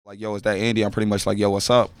Like, yo, is that Andy? I'm pretty much like, yo, what's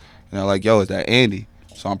up? And they're like, yo, is that Andy?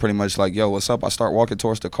 So I'm pretty much like, yo, what's up? I start walking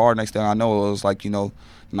towards the car. Next thing I know, it was like,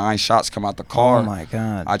 9 shots come out the car. Oh my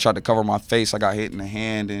God. I tried to cover my face. I got hit in the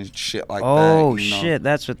hand and shit like that. Oh shit,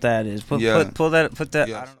 that's what that is. Put that.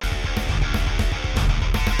 Yeah. I don't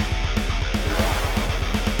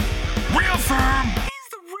know. Real firm.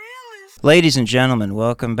 Ladies and gentlemen,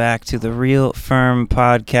 welcome back to the Real Firm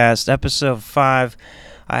Podcast, episode 5.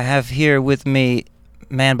 I have here with me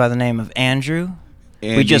a man by the name of Andrew.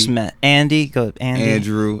 Andy, we just met. Andy, go Andy.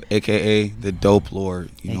 Andrew, a.k.a. the Dopelord.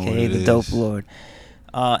 A.k.a. the Dopelord.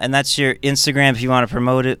 And that's your Instagram. If you want to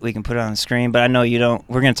promote it, we can put it on the screen. But I know you don't.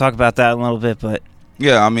 We're going to talk about that in a little bit, but...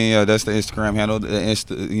 Yeah, I mean, that's the Instagram handle. The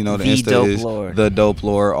Insta is the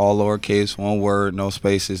Dopelord, all lowercase, one word, no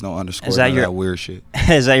spaces, no underscores. Is that your weird shit?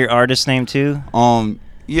 Is that your artist name too?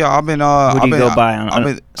 Yeah, I've been. What do you go by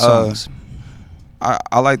on songs?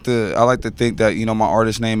 I like to think that my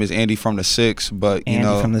artist name is Andyfromthe6, but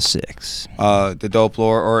Andyfromthe6, the Dopelord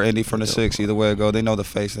or Andyfromthe6, either way it go, they know the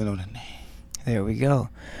face, they know the name. There we go.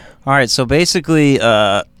 All right, so basically,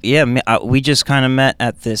 we just kind of met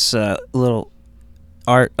at this little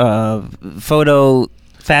art photo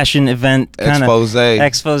fashion event kind of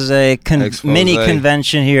expose mini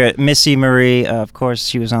convention here at Missy Marie. Of course,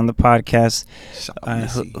 she was on the podcast.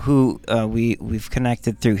 We've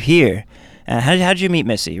connected through here. How'd you meet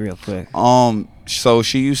Missy, real quick? So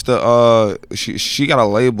she used to she got a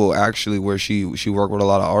label actually where she worked with a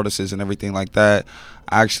lot of artists and everything like that.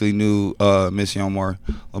 I actually knew Missy on a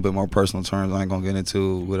little bit more personal terms. I ain't gonna get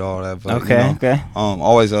into with all that. But, okay.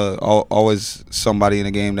 Always somebody in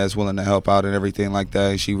the game that's willing to help out and everything like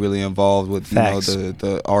that. And she really involved with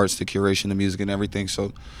the arts, the curation, the music, and everything.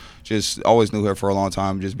 So just always knew her for a long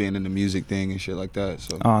time, just being in the music thing and shit like that.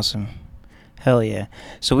 So awesome, hell yeah.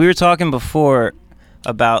 So we were talking before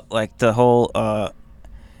about like the whole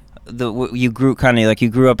you grew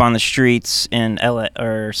up on the streets in LA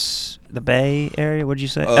or the Bay Area. What did you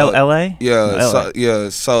say? LA? Yeah,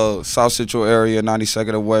 so South Central area,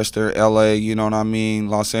 92nd of Western, LA. You know what I mean?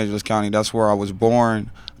 Los Angeles County. That's where I was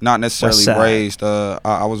born. Not necessarily raised.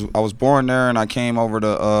 I was born there, and I came over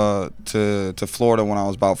to Florida when I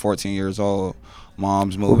was about 14 years old.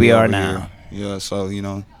 Mom's moved. We are now. Here. Yeah, so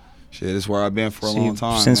shit, it's where I've been for a long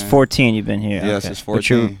time. Since 14, you've been here. Yeah, okay. since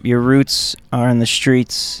 14. But your roots are in the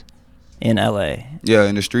streets in LA. Yeah,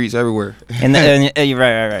 in the streets everywhere. Right. And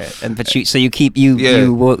but you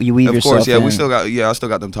weave of yourself. Of course, yeah. in. I still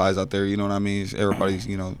got them ties out there. You know what I mean? Everybody's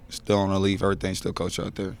still on the leaf. Everything's still coach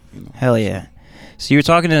out there. Hell yeah. So you were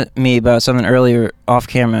talking to me about something earlier off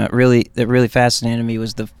camera. That really fascinated me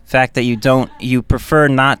was the fact that you prefer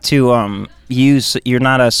not to you're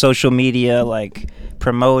not a social media like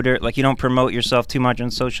promoter. Like you don't promote yourself too much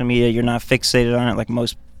on social media. You're not fixated on it like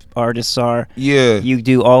most artists are. Yeah. You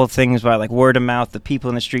do all things by like word of mouth. The people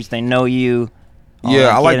in the streets, they know you. Yeah,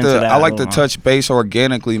 I like to touch base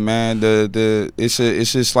organically, man. It's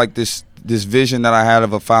just like this vision that I had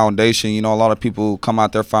of a foundation. A lot of people come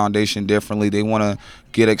out their foundation differently. They want to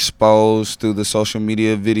get exposed through the social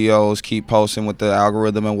media videos, keep posting with the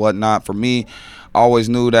algorithm and whatnot. For me, I always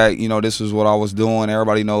knew that, this is what I was doing.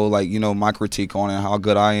 Everybody know, my critique on it, how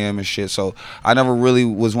good I am and shit. So I never really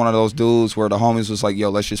was one of those dudes where the homies was like, yo,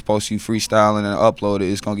 let's just post you freestyling and upload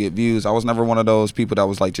it. It's going to get views. I was never one of those people that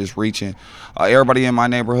was like just reaching. Everybody in my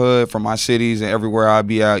neighborhood, from my cities and everywhere I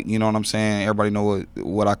be at, you know what I'm saying? Everybody know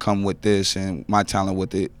what I come with this and my talent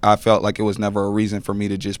with it. I felt like it was never a reason for me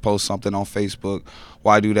to just post something on Facebook.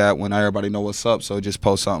 Why do that when everybody know what's up? So just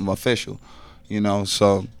post something official,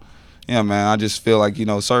 so... Yeah, man, I just feel like,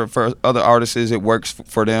 for other artists, it works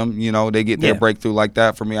for them. They get their breakthrough like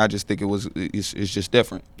that. For me, I just think it's just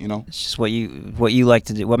different, It's just what you like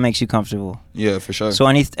to do, what makes you comfortable. Yeah, for sure. So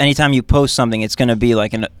anytime you post something, it's going to be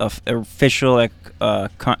like an official,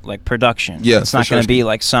 like production. Yeah, it's not going to be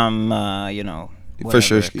like some, for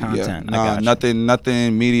sure, content. Yeah.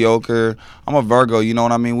 Nothing mediocre. I'm a Virgo, you know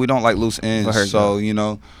what I mean? We don't like loose ends, so,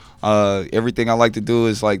 everything I like to do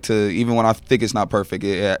is like to, even when I think it's not perfect,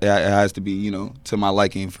 it has to be, to my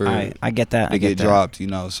liking for I get that. To get dropped,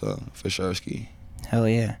 so for sure, ski. Hell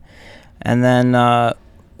yeah. And then,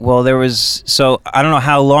 there was, so I don't know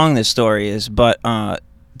how long this story is, but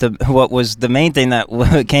what was the main thing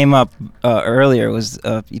that came up earlier was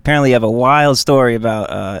apparently you have a wild story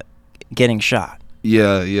about getting shot.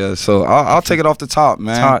 Yeah. So I'll take it off the top,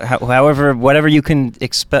 man. However, whatever you can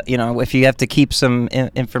expect, if you have to keep some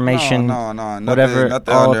information. No, whatever,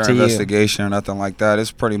 nothing under investigation or nothing like that.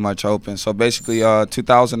 It's pretty much open. So basically,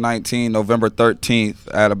 2019, November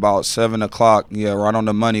 13th at about 7 o'clock. Yeah, right on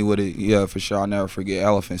the money with it. Yeah, for sure. I'll never forget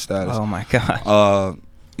elephant status. Oh my God.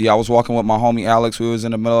 I was walking with my homie Alex. We was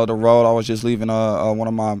in the middle of the road. I was just leaving one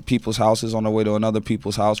of my people's houses on the way to another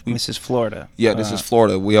people's house. This is Florida. Yeah, this is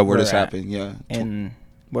Florida. Where this happened. Yeah.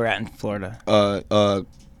 We're at in Florida.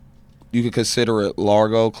 You could consider it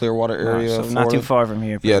Largo, Clearwater area. So Florida. Not too far from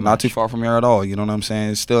here. Yeah, not too far from here at all. You know what I'm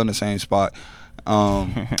saying? It's still in the same spot.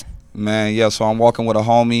 Man, yeah. So I'm walking with a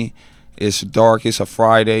homie. It's dark. It's a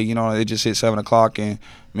Friday. You know, it just hit 7 o'clock, and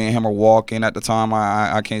me and him are walking. At the time,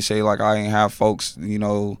 I can't say like I ain't have folks, you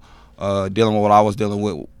know, dealing with what I was dealing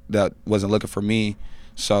with that wasn't looking for me.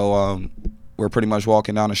 So we're pretty much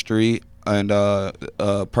walking down the street, and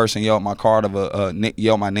a person yelled my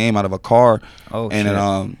name out of a car. Oh, and shit.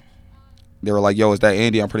 then they were like, "Yo, is that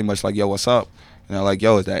Andy?" I'm pretty much like, "Yo, what's up?" And they're like,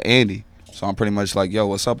 "Yo, is that Andy?" So I'm pretty much like, "Yo,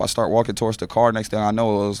 what's up?" I start walking towards the car. Next thing I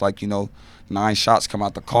know, it was like, you know, 9 shots come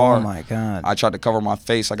out the car. Oh my God. I tried to cover my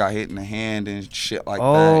face. I got hit in the hand and shit like that.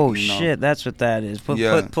 Oh you know? shit, that's what that is. Put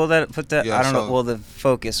that. Yeah, I don't know. Well, the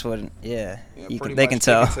focus wouldn't. Yeah, they can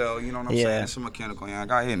tell. You know what I'm saying? It's a mechanical. Yeah, I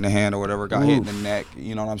got hit in the hand or whatever. Got hit in the neck.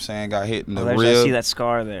 You know what I'm saying? Got hit in the rib. I see that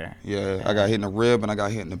scar there. Yeah, I got hit in the rib and I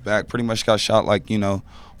got hit in the back. Pretty much got shot like, you know,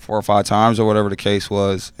 4 or 5 times or whatever the case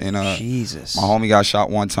was. And Jesus. My homie got shot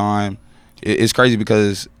one time. It's crazy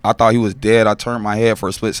because I thought he was dead. I turned my head for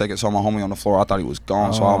a split second, saw my homie on the floor. I thought he was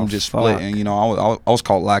gone, so I'm just splitting. You know, I was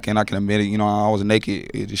caught lacking. I can admit it. You know, I was naked.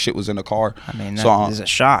 The shit was in the car. I mean, that is a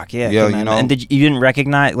shock. Yeah. Yeah, you know. And you didn't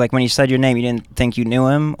recognize, like when you said your name, you didn't think you knew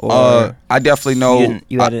him, or I definitely know.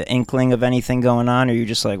 You had an inkling of anything going on, or you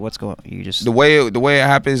just like, what's going? You just the way it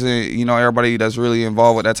happens, and you know, everybody that's really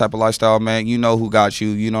involved with that type of lifestyle, man. You know who got you.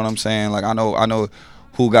 You know what I'm saying? Like I know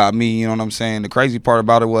who got me, you know what I'm saying? The crazy part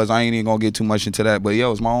about it was I ain't even gonna get too much into that, but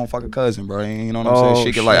yo, it's my own fucking cousin, bro. You know what I'm saying?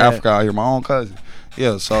 Shit get like Africa out here, my own cousin.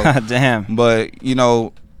 Yeah, so God damn. But you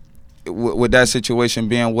know, with that situation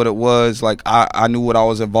being what it was, like I knew what I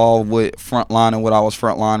was involved with frontline and what I was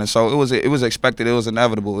frontlining, so it was expected, it was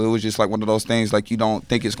inevitable. It was just like one of those things like you don't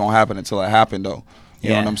think it's gonna happen until it happened though. You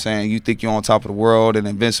know what I'm saying? You think you're on top of the world and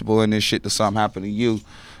invincible, and this shit to something happen to you.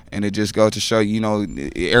 And it just goes to show you know,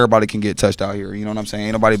 everybody can get touched out here. You know what I'm saying?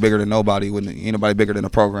 Ain't nobody bigger than nobody. Ain't nobody bigger than the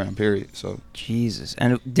program. Period. So Jesus.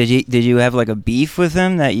 And did you have like a beef with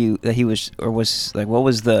him that he was, or was like, what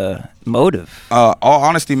was the motive? All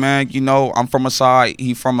honesty, man. You know, I'm from a side.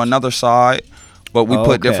 He from another side. But we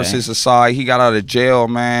put differences aside. He got out of jail,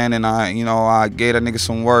 man, and I gave that nigga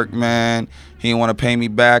some work, man. He didn't want to pay me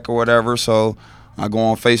back or whatever, so I go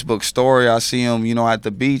on Facebook story. I see him, you know, at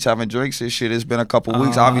the beach having drinks and shit. It's been a couple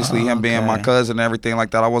weeks. Obviously, him being my cousin and everything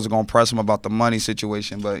like that, I wasn't going to press him about the money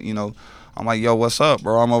situation. But, you know, I'm like, yo, what's up,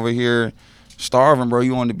 bro? I'm over here starving, bro.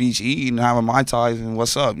 You on the beach eating, having Mai Tais, and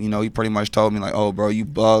what's up? You know, he pretty much told me, like, oh, bro, you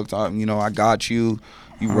bugged. I got you.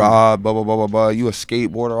 You robbed, blah, blah, blah, blah, blah. You a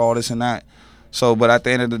skateboarder, all this and that. So, but at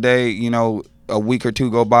the end of the day, you know, a week or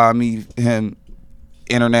two go by, him,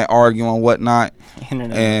 internet arguing, whatnot.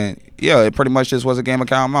 And yeah, it pretty much just was a game of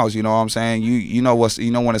cat and mouse. You know what I'm saying? You know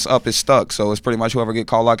when it's up, it's stuck. So it's pretty much whoever get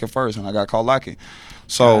caught lacking first, and I got caught lacking.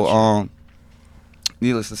 So Gotcha.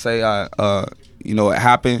 Needless to say, it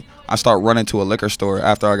happened. I start running to a liquor store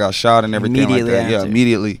after I got shot and everything like that. Yeah,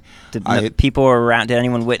 immediately. Did people around? Did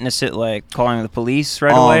anyone witness it, like calling the police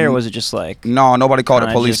right away, or was it just like? No, nobody called the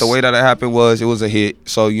police. The way that it happened was it was a hit.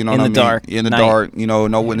 So you know, in what the dark, in the dark. You know,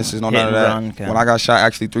 no witnesses, no none of that. Run, when I got shot,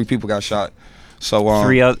 actually 3 people got shot. So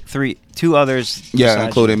two others. Yeah,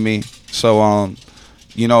 including me. So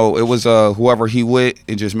you know, it was whoever he with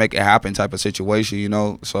and just make it happen type of situation. You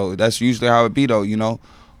know, so that's usually how it be though. You know,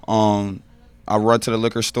 I run to the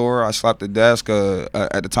liquor store. I slapped the desk.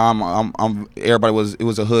 At the time, it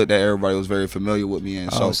was a hood that everybody was very familiar with me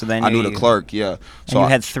in. So they knew I knew the clerk. Yeah. So you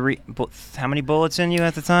had how many bullets in you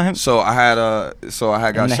at the time? So I had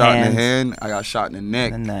got shot in the hand. I got shot in the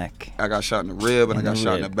neck. I got shot in the rib, and I got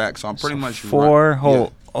shot in the back. So I'm pretty much 4 whole. Yeah.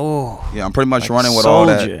 Oh. Yeah, I'm pretty much running with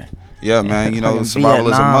soldier. all that. Yeah, man. You know, survival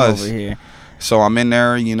is a must. Over here. So I'm in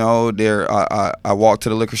there, you know. I walked to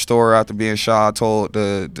the liquor store after being shot. I told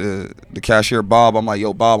the cashier Bob, I'm like,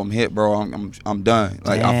 yo, Bob, I'm hit, bro. I'm done.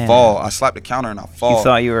 Like I fall. I slapped the counter and I fall. You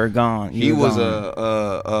thought you were gone. He was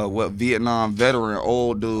a Vietnam veteran,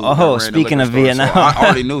 old dude. Oh, speaking of Vietnam, so I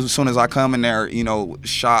already knew as soon as I come in there, you know,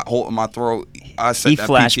 shot holding my throat. I set that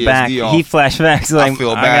PTSD off. He flashbacks. Like, I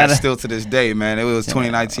feel bad still to this day, man. It was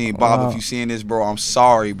 2019. Bob, if you seeing this, bro, I'm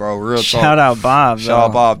sorry, bro. Real talk. Shout out Bob. Shout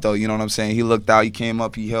out Bob, though. You know what I'm saying? He looked out. He came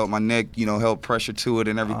up. He held my neck. You know, held pressure to it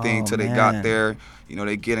and everything till they got there. You know,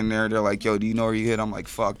 they get in there. They're like, yo, do you know where you hit? I'm like,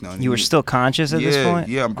 fuck no. You were still conscious at this point?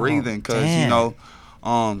 Yeah, I'm breathing because, you know,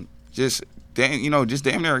 just just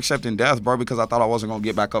damn near accepting death, bro, because I thought I wasn't gonna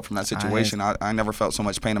get back up from that situation. I never felt so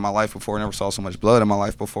much pain in my life before. Never saw so much blood in my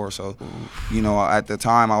life before. So, at the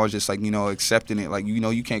time, I was just like, accepting it. Like,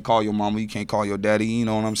 you can't call your mama, you can't call your daddy. You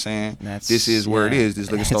know what I'm saying? This is where it is.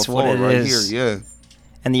 This liquor store floor right here. Yeah.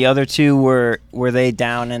 And the other two were they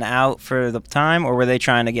down and out for the time, or were they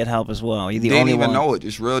trying to get help as well? They didn't even know it.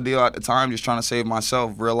 Just real deal at the time, just trying to save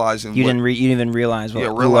myself, realizing you didn't even realize what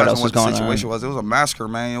else was going on. The situation was. It was a massacre,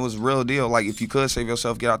 man. It was real deal. Like, if you could save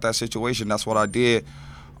yourself, get out that situation. That's what I did.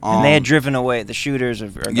 And they had driven away. The shooters are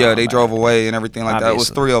they drove away and everything like that. It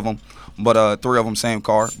was 3 of them, but 3 of them same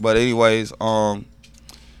car. But anyways, I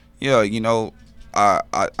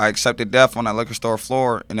accepted death on that liquor store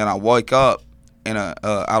floor, and then I woke up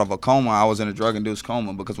out of a coma. I was in a drug-induced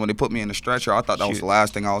coma because when they put me in the stretcher, I thought that was the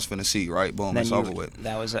last thing I was finna see. Right, boom, it's over with.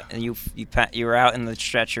 That was you were out in the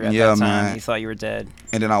stretcher at that time. Man. You thought you were dead.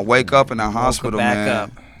 And then I wake up in that hospital,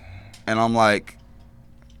 man, and I'm like,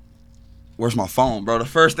 where's my phone, bro? The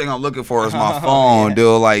first thing I'm looking for is my phone,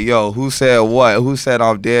 dude. Like, yo, who said what? Who said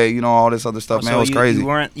I'm dead? All this other stuff, man. It was crazy.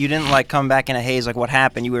 You didn't like come back in a haze, like what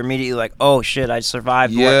happened? You were immediately like, oh shit, I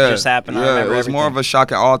survived. What just happened? I remember it was everything. more of a shock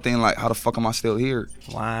and awe thing. Like, how the fuck am I still here?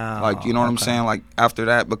 Wow. Like, you know what I'm saying? Like, after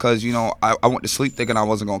that, because I went to sleep thinking I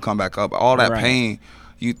wasn't gonna come back up. All that pain.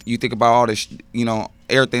 You think about all this,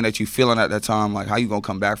 everything that you feeling at that time, like how you gonna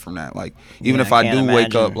come back from that? Like, even if I do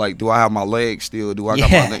wake up, like, do I have my legs still? Do I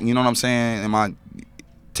got my leg? You know what I'm saying? Am I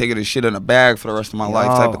taking this shit in a bag for the rest of my life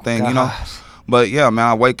type of thing, But yeah, man,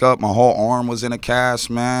 I wake up, my whole arm was in a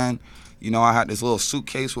cast, man. I had this little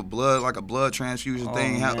suitcase with blood, like a blood transfusion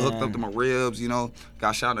thing, hooked up to my ribs,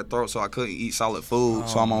 got shot in the throat, so I couldn't eat solid food.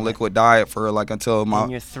 So I'm on liquid diet for like until my...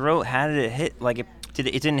 In your throat, how did it hit? Like,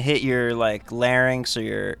 it didn't hit your like larynx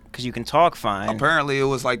or because you can talk fine. Apparently it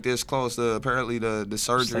was like this close to the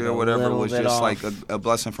surgery or whatever was just like a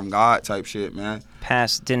blessing from God type shit, man.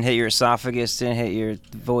 Didn't hit your esophagus, didn't hit your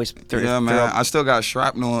voice. Man, I still got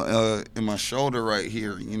shrapnel in my shoulder right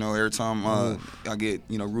here. Every time I get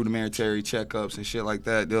rudimentary checkups and shit like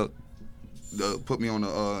that, they'll put me on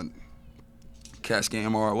the CAT scan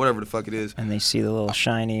MRI, whatever the fuck it is. And they see the little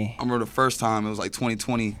shiny. I remember the first time it was like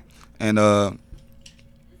 2020, and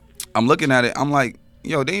I'm looking at it. I'm like,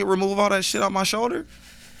 yo, they remove all that shit off my shoulder?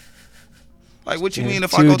 Like, what you mean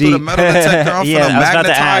if I go through the metal detector, I'm finna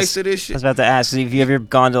magnetize to this shit? I was about to ask, have you ever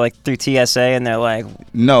gone to through TSA and they're like,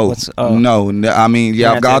 no. I mean,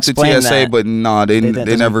 I've gone to TSA, but no, they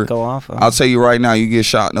never go off. I'll tell you right now, you get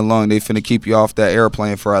shot in the lung, they finna keep you off that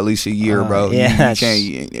airplane for at least a year, bro. Yeah, you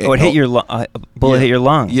can't. It hit your lung. A bullet hit your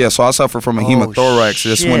lung. Yeah, so I suffer from a hemothorax.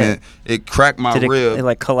 That's when it cracked my rib.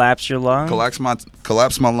 It collapsed your lung.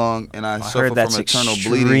 Collapsed my lung, and I suffer from eternal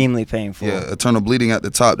bleeding. Extremely painful. Yeah, eternal bleeding at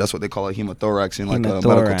the top. That's what they call a hemothorax in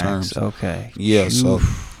medical terms. Okay. Yeah. So,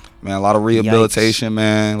 man, a lot of rehabilitation,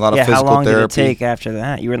 man. A lot of physical therapy. How long did it take after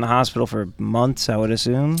that? You were in the hospital for months, I would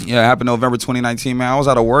assume. Yeah, it happened November 2019, man. I was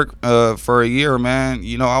out of work for a year, man.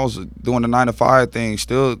 I was doing the 9-to-5 thing,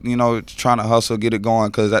 still, trying to hustle, get it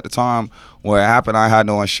going, because at the time where it happened, I had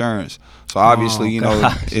no insurance. So obviously,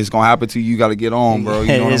 it's gonna happen to you. You got to get on, bro.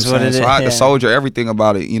 You know what I'm saying? So I had to soldier everything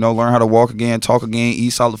about it. Learn how to walk again, talk again,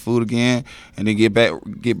 eat solid food again, and then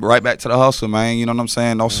get right back to the hustle, man. You know what I'm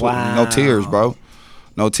saying? No tears, bro.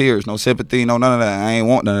 No tears, no sympathy, no none of that. I ain't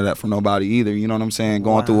want none of that from nobody either. You know what I'm saying?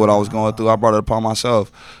 Going through what I was going through, I brought it upon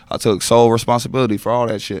myself. I took sole responsibility for all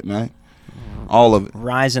that shit, man. All of it.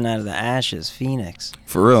 Rising out of the ashes, Phoenix.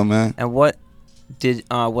 For real, man. And what did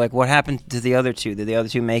what happened to the other two? Did the other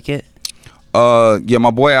two make it? Yeah,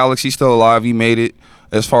 my boy Alex, he's still alive. He made it.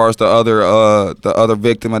 As far as the other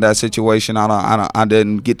victim of that situation, I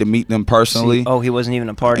didn't get to meet them personally. He wasn't even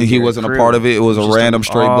a part of it. He wasn't a part of it. It was a random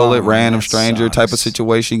stray bullet, random stranger type of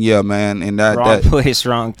situation. Yeah, man, and wrong place,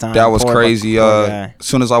 wrong time. That was crazy. As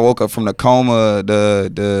soon as I woke up from the coma,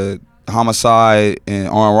 the homicide and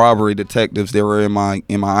armed robbery detectives, they were in my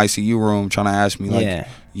ICU room trying to ask me like,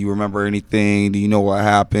 you remember anything? Do you know what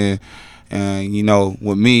happened? And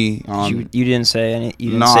with me, you didn't say any.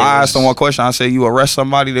 I asked them one question. I said, "You arrest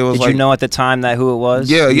somebody?" They was did you know at the time that who it was?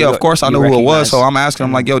 Yeah, of course I knew who it was. So I'm asking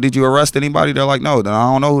them like, "Yo, did you arrest anybody?" They're like, "No." Then I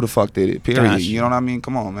don't know who the fuck did it. Period. Gotcha. You know what I mean?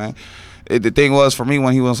 Come on, man. The thing was for me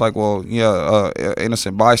when he was like, "Well,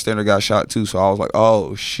 innocent bystander got shot too." So I was like,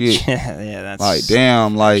 "Oh shit." Yeah, that's like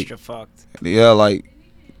damn, like extra fucked. Yeah, like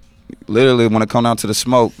literally when it come down to the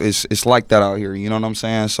smoke, it's like that out here. You know what I'm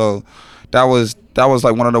saying? So. That was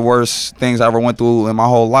like one of the worst things I ever went through in my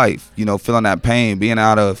whole life. Feeling that pain, being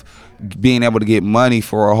out of being able to get money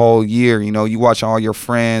for a whole year. You know, you watch all your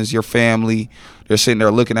friends, your family, they're sitting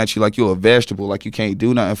there looking at you like you're a vegetable, like you can't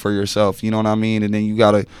do nothing for yourself. You know what I mean? And then you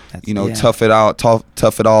gotta, you know, tough it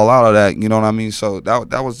all out of that. You know what I mean? So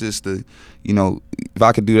that was just the, you know, if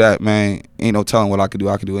I could do that, man, ain't no telling what I could do.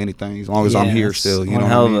 I could do anything as long as I'm here still. You know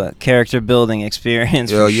what I mean? One hell of a character building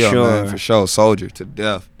experience Yeah, sure. Man, for sure. Soldier to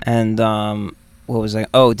death. And what was I?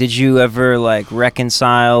 Oh, did you ever like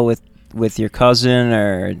reconcile with your cousin,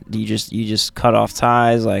 or do you just cut off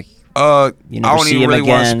ties? Like, I don't even really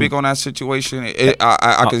want to speak on that situation.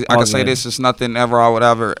 I could say this is nothing ever I would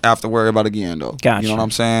ever have to worry about again, though. Gotcha. You know what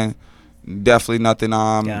I'm saying? Definitely nothing.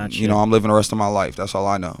 Gotcha. You know, I'm living the rest of my life. That's all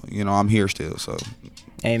I know. You know, I'm here still. So,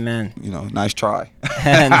 amen. You know, nice try.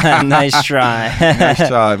 Nice try. Nice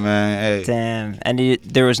try, man. Hey. Damn. And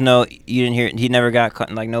there was no, you didn't hear, he never got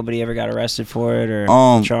caught, like nobody ever got arrested for it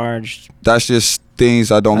or charged. That's just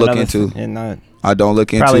things I don't look into. I don't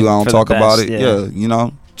look into. I don't talk about it. Yeah, you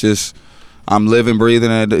know, just I'm living,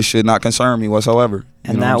 breathing, and it should not concern me whatsoever.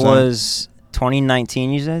 And that was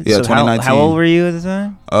 2019, you said? Yeah, so 2019. How old were you at the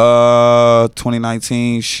time?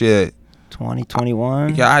 2019, shit.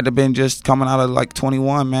 2021? Yeah, I had to been just coming out of like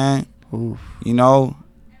 21, man. Oof. You know,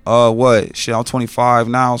 what? Shit, I'm 25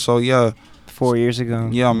 now, so yeah. 4 years ago.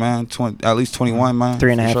 Yeah, man. At least 21, man.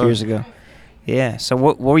 3.5 years ago. Yeah. So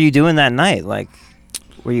what were you doing that night? Like,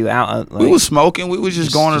 were you out? We was smoking. We was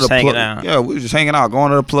just going to the plug. Yeah, we was just hanging out,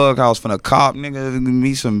 going to the plug house for the cop, nigga,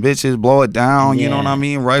 meet some bitches, blow it down. Yeah. You know what I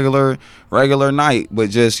mean? Regular night,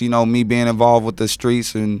 but just, you know, me being involved with the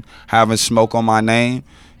streets and having smoke on my name.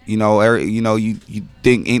 You know, you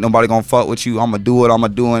think ain't nobody gonna fuck with you. I'm gonna do it.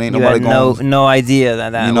 Ain't nobody gonna. No idea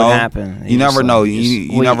that would happen. You never know.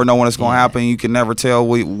 You never know when it's gonna happen. You can never tell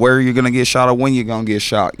where you're gonna get shot or when you're gonna get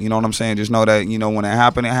shot. You know what I'm saying? Just know that, you know, when it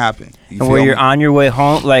happened, it happened. And where you're on your way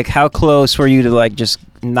home, like how close were you to like just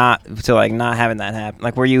not having that happen?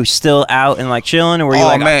 Like, were you still out and like chilling, or were you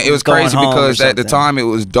like? Oh man, it was crazy because at the time it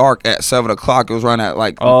was dark at 7 o'clock. It was running at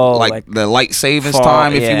like the light savings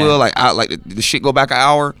time, if you will. Like the shit go back an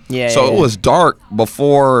hour. Yeah. So it was dark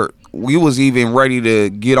before we was even ready to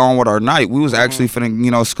get on with our night. We was actually finna, you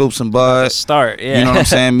know, scoop some bud. Start, yeah. You know what I'm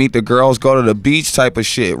saying? Meet the girls, go to the beach type of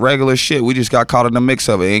shit. Regular shit. We just got caught in the mix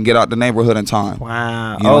of it and get out the neighborhood in time.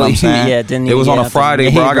 Wow. You know what I'm saying? Yeah, didn't it was on a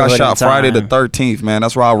Friday, bro. I got shot Friday the 13th, man.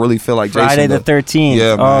 That's where I really feel like Friday Jason. Friday the 13th.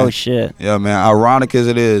 Yeah, man. Oh, shit. Yeah, man. Ironic as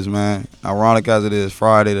it is, man. Ironic as it is.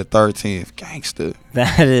 Friday the 13th. Gangster.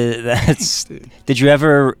 That's... Did you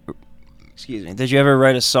ever... Excuse me. Did you ever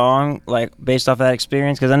write a song like based off that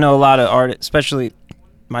experience? Because I know a lot of artists, especially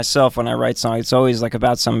myself, when I write songs, it's always like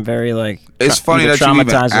about some very like. It's funny that you even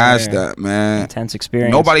asked that, man. Intense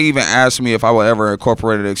experience. Nobody even asked me if I would ever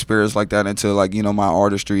incorporate an experience like that into like, you know, my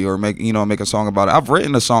artistry or make a song about it. I've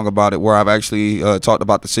written a song about it where I've actually talked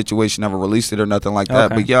about the situation, never released it or nothing like that.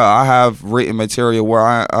 But yeah, I have written material where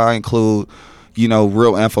I include, you know,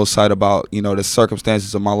 real info site about, you know, the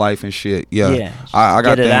circumstances of my life and shit. Yeah. I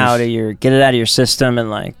got get it out of your system and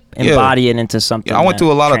like embody it into something. Yeah, I went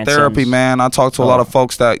through a lot of therapy, man. I talked to a lot of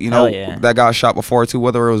folks that, you know, that got shot before too,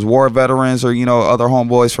 whether it was war veterans or, you know, other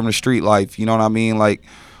homeboys from the street life. You know what I mean? Like,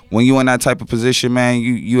 when you in that type of position, man,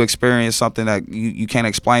 you experience something that you can't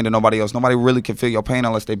explain to nobody else. Nobody really can feel your pain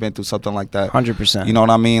unless they've been through something like that. 100%. You know what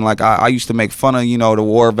I mean? Like, I used to make fun of, you know, the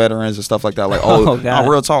war veterans and stuff like that. Like,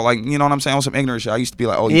 real talk. Like, you know what I'm saying? On some ignorant shit. I used to be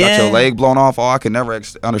like, you got your leg blown off. Oh, I could never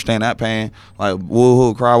understand that pain. Like,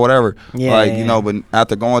 woo-hoo, cry, whatever. Yeah, like, you know, but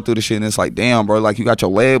after going through the shit, and it's like, damn, bro, like, you got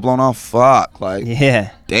your leg blown off? Fuck. Like,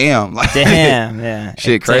 damn. Like, yeah.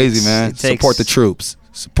 Shit crazy, man. Support the troops.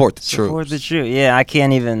 Support the troops. Yeah, I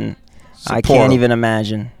can't even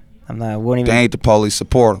imagine. They ain't the police.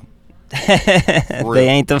 Support them. They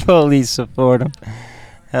ain't the police. Support them.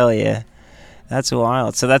 Hell yeah, that's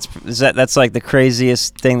wild. So that's like the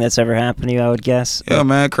craziest thing that's ever happened to you, I would guess. Yeah,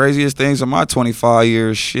 man, craziest things in my 25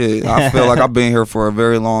 years. Shit, I feel like I've been here for a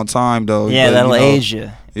very long time, though. Yeah, but, that'll age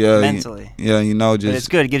you. Yeah, mentally. Yeah, you know, just. But it's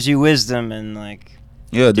good. It gives you wisdom and like.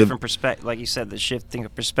 Yeah, different perspective. Like you said, the shifting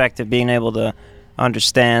of perspective, being able to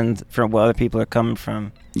understand from where other people are coming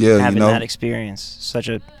from. Yeah, having you know, that experience, such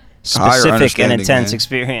a specific and intense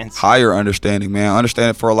experience. Higher understanding, man.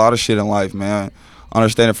 Understanding for a lot of shit in life, man.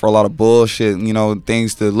 Understanding for a lot of bullshit, you know,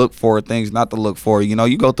 things to look for, things not to look for. You know,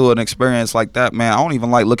 you go through an experience like that, man. I don't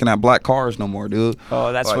even like looking at black cars no more, dude.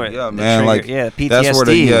 Oh, that's like, where yeah, man, like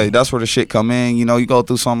PTSD. That's where the shit come in. You know, you go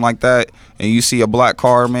through something like that and you see a black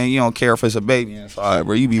car, man. You don't care if it's a baby inside,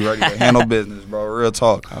 bro. You be ready to handle business, bro. Real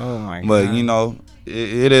talk. Oh my god. But you know.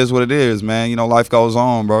 It is what it is, man. You know, life goes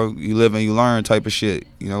on, bro. You live and you learn type of shit.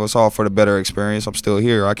 You know, it's all for the better experience. I'm still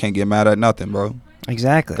here. I can't get mad at nothing, bro.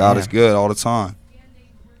 Exactly. God is good all the time.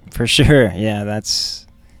 For sure. Yeah, that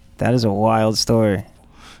is a wild story.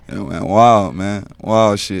 Yeah, man.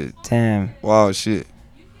 Wild shit. Damn. Wild shit.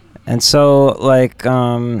 And so, like,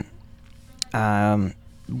 what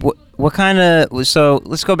kind of? So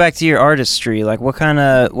let's go back to your artistry. Like, what kind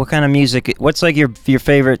of music? What's like your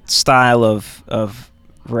favorite style of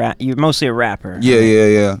rap? You're mostly a rapper. Yeah, right?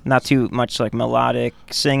 Yeah. Not too much like melodic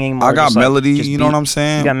singing. More I got melodies. Like, you know what I'm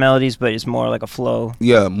saying? You got melodies, but it's more like a flow.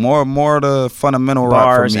 Yeah, more the fundamental bars.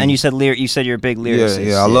 Rap for me. And you said You said you're a big lyricist.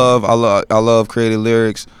 Yeah. I love creative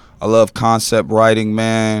lyrics. I love concept writing,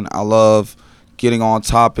 man. I love getting on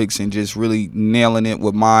topics and just really nailing it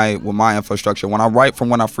with my infrastructure. When I write from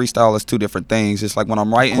when I freestyle, it's two different things. It's like when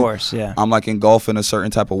I'm writing, of course, yeah, I'm like engulfing a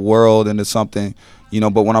certain type of world into something,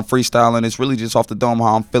 but when I'm freestyling, it's really just off the dome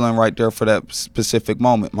how I'm feeling right there for that specific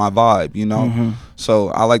moment, my vibe, Mm-hmm. So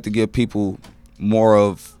I like to give people more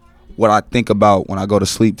of what I think about when I go to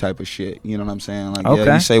sleep type of shit. You know what I'm saying? Like, okay.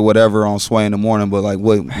 Yeah, you say whatever on Sway in the morning, but like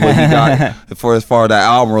what you got as far as that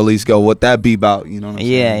album release go, what that be about, you know what I'm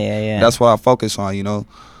saying? Yeah. That's what I focus on,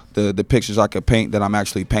 the pictures I could paint, that I'm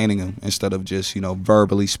actually painting them instead of just,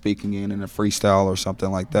 verbally speaking in a freestyle or something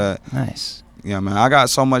like that. Nice. Yeah, man. I got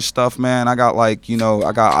so much stuff, man. I got like,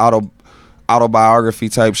 I got autobiography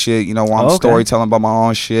type shit, where I'm storytelling about my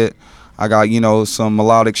own shit. I got, some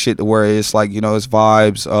melodic shit to where it's like, it's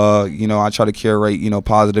vibes. I try to curate,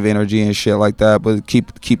 positive energy and shit like that, but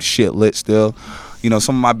keep the shit lit still.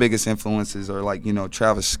 Some of my biggest influences are like,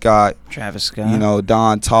 Travis Scott,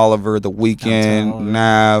 Don Toliver, The Weeknd,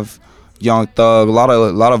 Nav, Young Thug, a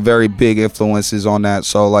lot of very big influences on that.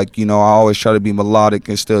 So like, I always try to be melodic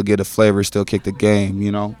and still get a flavor, still kick the game,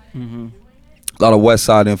 Mm-hmm. A lot of West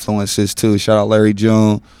Side influences too. Shout out Larry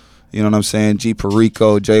June. You know what I'm saying? G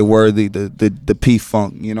Perico, Jay Worthy, the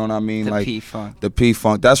P-Funk, you know what I mean? The P-Funk. The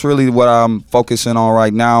P-Funk. That's really what I'm focusing on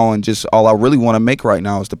right now, and just all I really want to make right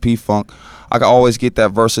now is the P-Funk. I can always get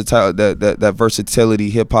that versatility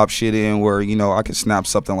hip-hop shit in where, I can snap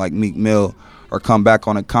something like Meek Mill or come back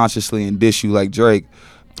on it consciously and dish you like Drake.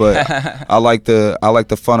 But I like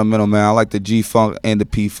the fundamental, man. I like the G-Funk and the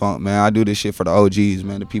P-Funk, man. I do this shit for the OGs,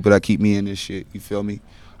 man, the people that keep me in this shit, you feel me?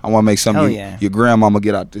 I want to make something your grandmama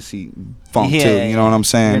get out to see funk too. You know what I'm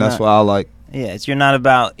saying? That's what I like. Yeah, you're not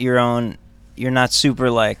about your own. You're not super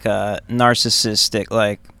like narcissistic.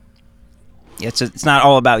 Like it's not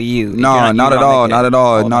all about you. No, not at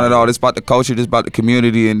all. It's about the culture. It's about the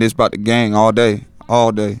community, and it's about the gang all day.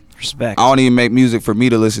 Respect. I don't even make music for me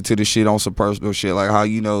to listen to this shit on some personal shit, like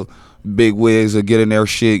how big wigs are getting their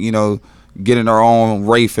shit. Get in their own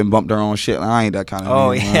rafe and bump their own shit. I ain't that kind of.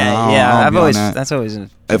 Oh man. yeah. That's always.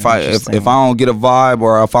 If I don't get a vibe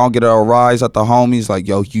or if I don't get a rise at the homies, like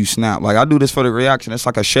yo, you snap. Like I do this for the reaction. It's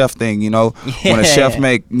like a chef thing, when a chef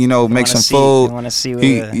make some food.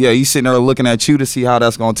 He's sitting there looking at you to see how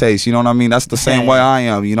that's gonna taste. You know what I mean? That's the same way I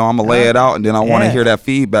am. I'm gonna lay it out and then I want to hear that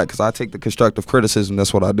feedback because I take the constructive criticism.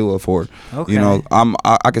 That's what I do it for. Okay.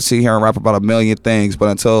 I can sit here and rap about a million things, but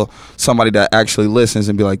until somebody that actually listens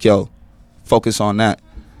and be like, yo, focus on that.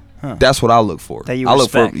 Huh. That's what I look for. That you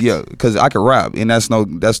respect. Because I can rap, and that's no,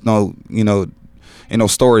 ain't no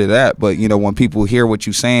story to that. But when people hear what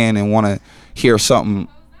you saying and want to hear something,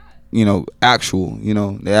 actual,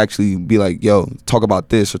 they actually be like, yo, talk about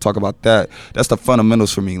this or talk about that. That's the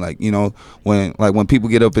fundamentals for me. Like, when people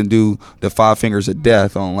get up and do the 5 Fingers of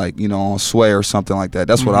Death on on Sway or something like that.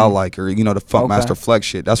 That's what I like, or the Funk Master Flex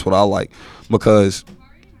shit. That's what I like, because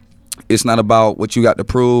it's not about what you got to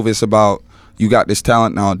prove. It's about you got this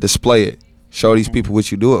talent now, display it. Show these people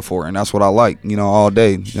what you do it for, and that's what I like, all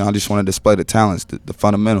day. I just want to display the talents, the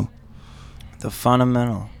fundamental. The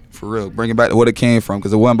fundamental. For real. Bring it back to what it came from,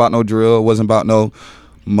 because it wasn't about no drill. It wasn't about no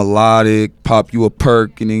melodic, pop you a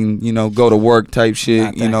perk, and then, go to work type shit.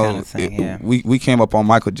 Not that kind of thing, we came up on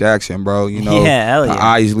Michael Jackson, bro. Hell the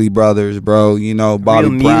Isley Brothers, bro. Bobby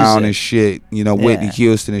Real Brown music. and shit. Whitney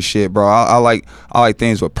Houston and shit, bro. I like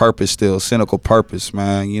things with purpose still, cynical purpose,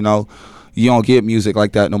 man. You don't get music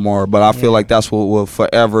like that no more, but I feel like that's what will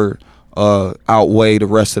forever outweigh the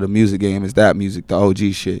rest of the music game, is that music, the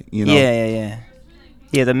OG shit. Yeah.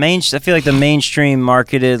 I feel like the mainstream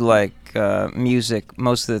marketed music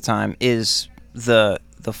most of the time is the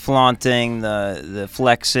flaunting, the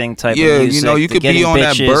flexing type of music. You could be on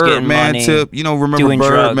that Birdman tip. Remember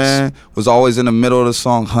Birdman was always in the middle of the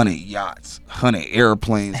song, 100 yachts, 100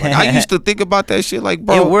 airplanes. Like, I used to think about that shit like,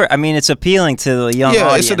 bro. It's appealing to the young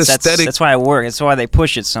audience. It's an aesthetic. That's why it works. That's why they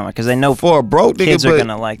push it so much, because they know for a broke nigga, kids are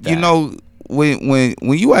gonna like that.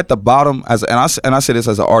 When you at the bottom, and I say this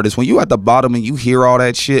as an artist, when you at the bottom and you hear all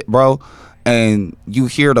that shit, bro, and you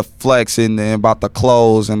hear the flex and about the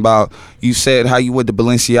clothes and about you said how you went to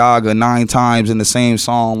Balenciaga 9 times in the same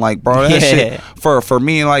song, like bro, that shit for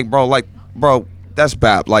me, like bro, that's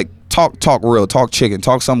bap. Like talk real, talk chicken,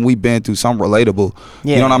 talk something we been through, something relatable.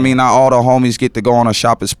 You know what I mean? Not all the homies get to go on a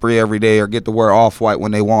shopping spree every day or get to wear Off-White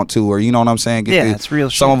when they want to, or you know what I'm saying? It's real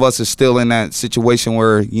shit. Some of us is still in that situation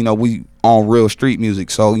where, you know, we on real street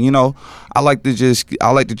music. So, you know, I like to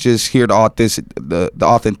just hear the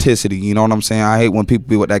authenticity, you know what I'm saying? I hate when people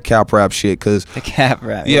be with that cap rap shit, cause the cap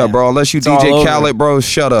rap. Yeah, bro, unless you it's DJ Khaled, bro,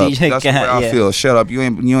 shut up. That's the way I feel. Shut up. You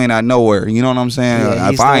ain't at nowhere. You know what I'm saying?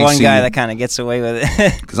 Yeah, he's the one guy that kind of gets away with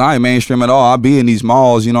it. Cause I ain't mainstream at all. I be in these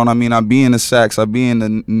malls, you know what I mean? I be in the Saks, I be in the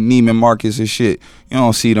Neiman Marcus and shit. You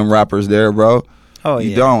don't see them rappers there, bro. Oh,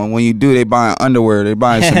 you don't. When you do, they buying underwear. They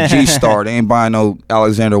buying some G-Star. They ain't buying no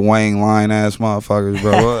Alexander Wang line-ass motherfuckers,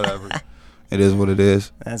 bro. Whatever. It is what it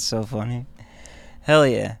is. That's so funny. Hell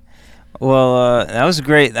yeah. Well, that was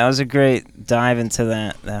great. That was a great dive into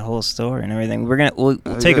that whole story and everything. We'll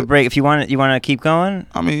take a break. If you want to keep going?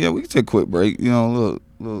 I mean, yeah, we can take a quick break. You know,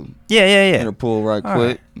 little yeah. Interpull right quick.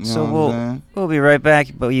 Right. You so know we'll be right back,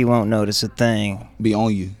 but you won't notice a thing. Be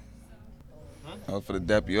on you. For the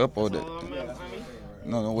dap you up or that?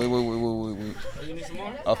 No, wait. You need some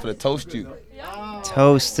more? For the toast you.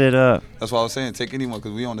 Toast it up. That's what I was saying. Take anyone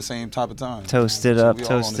because we on the same type of time. Toast it up.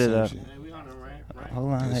 Toast it up.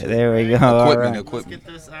 Hold on. There we go. Equipment. Let's get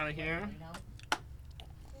this out of here.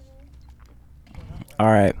 All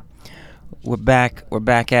right. We're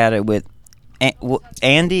back at it with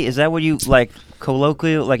Andy. Is that what you like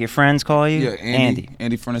colloquial, like your friends call you? Yeah,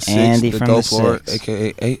 Andy from the 6, the thedopelord,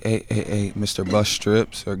 aka Mr. Bust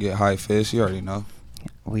Strips or Get High Fist. You already know.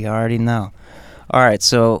 We already know. All right,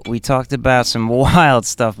 so we talked about some wild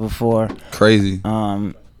stuff before. Crazy.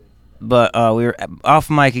 But we were off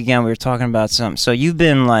mic again. We were talking about something. So you've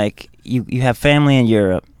been like you have family in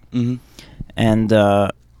Europe, and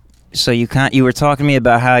so you were talking to me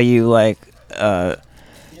about how you like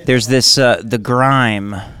there's this the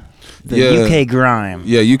grime, the UK grime,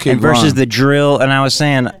 UK and grime versus the drill. And I was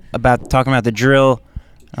talking about the drill.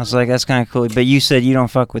 I was like, that's kind of cool. But you said you don't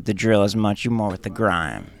fuck with the drill as much. You're more with the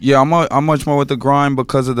grime. Yeah, I'm much more with the grime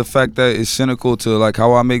because of the fact that it's cynical to like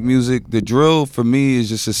how I make music. The drill for me is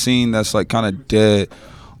just a scene that's like kind of dead.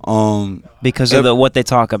 Because of what they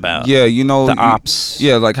talk about. Yeah, you know, the ops.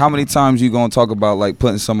 Yeah, like how many times you gonna talk about like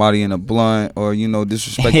putting somebody in a blunt or you know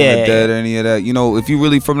disrespecting the dead or any of that. You know, if you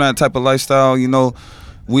really from that type of lifestyle, you know.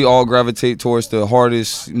 We all gravitate towards the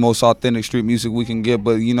hardest, most authentic street music we can get.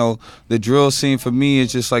 But, you know, the drill scene for me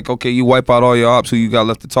is just like, okay, you wipe out all your ops who you got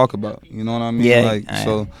left to talk about. You know what I mean? Yeah.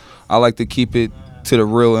 So I like to keep it to the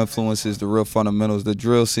real influences, the real fundamentals. The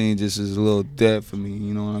drill scene just is a little dead for me.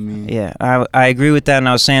 You know what I mean? Yeah, I agree with that. And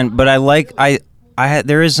I was saying, but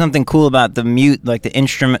there is something cool about the like the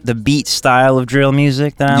instrument, the beat style of drill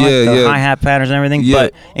music that I like, the hi-hat patterns and everything,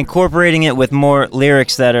 but incorporating it with more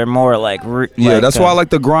lyrics that are more like that's why I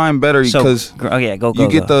like the grime better because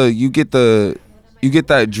you get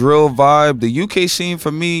that drill vibe. The UK scene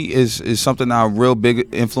for me is something I'm real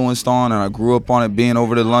big influenced on, and I grew up on it, being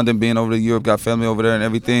over to London, being over to Europe, got family over there and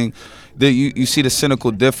everything. You see the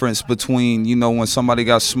cynical difference between, you know, when somebody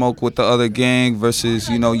got smoked with the other gang versus,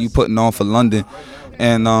 you know, you putting on for London.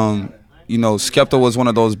 And, you know, Skepta was one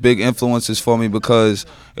of those big influences for me because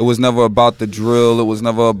it was never about the drill. It was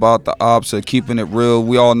never about the ops or keeping it real.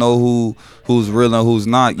 We all know who's real and who's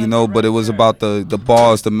not, you know, but it was about the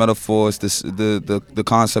bars, the metaphors, the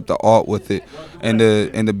concept of art with it, and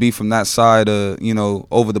to be from that side, you know,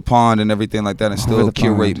 over the pond and everything like that, and still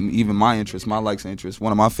curate even my interests, my likes and interests.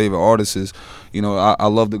 One of my favorite artists is, you know, I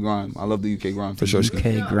love the grime. I love the UK grime for sure.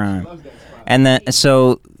 UK grime. And then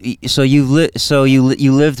you lived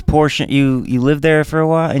there for a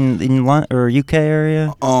while in London or UK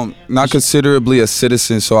area? Not considerably a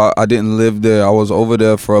citizen, so I didn't live there. I was over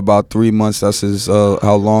there for about 3 months. That's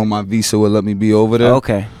how long my visa would let me be over there.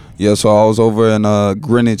 Okay. Yeah, so I was over in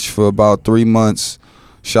Greenwich for about 3 months.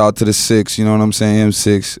 Shout out to the 6, you know what I'm saying?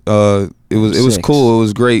 M6. It was cool. It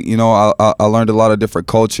was great. You know, I learned a lot of different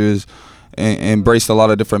cultures. And embraced a lot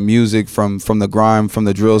of different music from the grime, from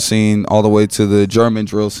the drill scene, all the way to the German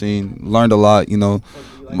drill scene. Learned a lot, you know,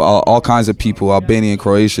 all kinds of people, Albanian,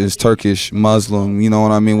 Croatians, Turkish, Muslim, you know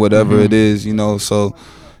what I mean, whatever it is, you know. So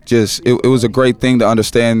just it was a great thing to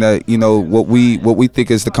understand that, you know, what we think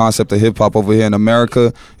is the concept of hip hop over here in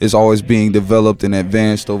America is always being developed and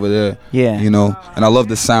advanced over there. Yeah. You know, and I love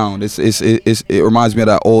the sound. It reminds me of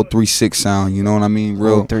that old 3-6 sound, you know what I mean?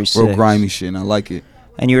 Real grimy shit, and I like it.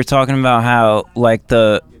 And you were talking about how, like,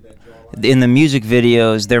 in the music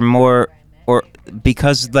videos, they're more, or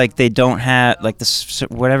because like they don't have like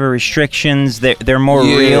whatever restrictions, they're more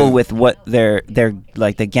real with what they're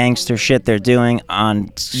like the gangster shit they're doing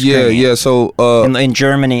on screen. Yeah. So in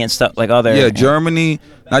Germany and stuff like other. Yeah, Germany,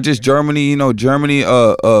 not just Germany. You know, Germany,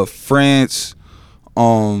 France,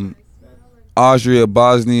 Austria,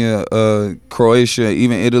 Bosnia, Croatia,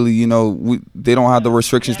 even Italy. You know, they don't have the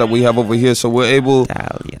restrictions that we have over here, so we're able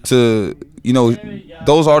to. You know,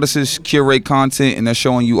 those artists curate content and they're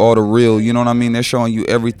showing you all the real. You know what I mean? They're showing you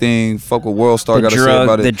everything. Fuck what World Star got to say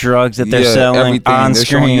about it. The drugs that they're selling, everything. On they're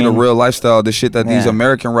screen. Showing you the real lifestyle, the shit that these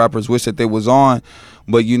American rappers wish that they was on.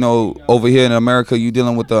 But you know, over here in America, you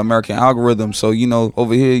dealing with the American algorithm. So you know,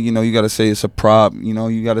 over here, you know, you gotta say it's a prop. You know,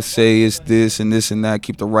 you gotta say it's this and this and that.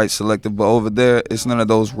 Keep the right selective. But over there, it's none of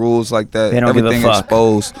those rules like that. They don't Everything give a fuck.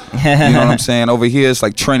 Exposed. You know what I'm saying? Over here, it's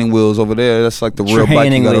like training wheels. Over there, that's like the real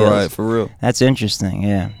bike you gotta ride for real. That's interesting.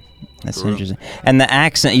 Yeah, that's interesting. And the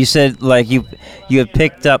accent, you said like you have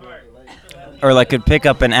picked up. Or like could pick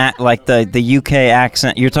up like the UK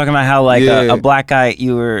accent. You're talking about how like a black guy.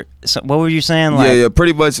 What were you saying? Like, yeah.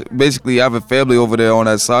 Pretty much, basically, I have a family over there on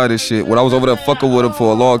that side and shit. When I was over there fucking with them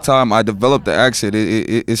for a long time, I developed the accent.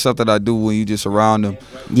 It's something I do when you just around them.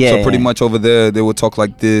 Yeah. So pretty much over there, they would talk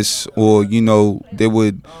like this, or you know, they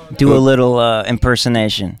would do a little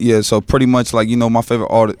impersonation. Yeah. So pretty much, like, you know, my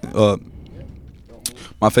favorite artist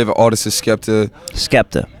is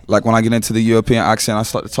Skepta. Like when I get into the European accent, I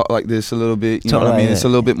start to talk like this a little bit. You know what I mean? It's a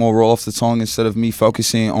little bit more raw off the tongue instead of me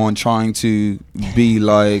focusing on trying to be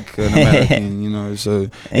like an American. You know, so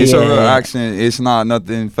it's a real accent. It's not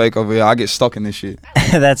nothing fake over here. I get stuck in this shit.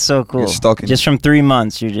 That's so cool. Get stuck in just from 3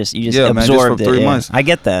 months, you just absorbed man, just from 3 months. I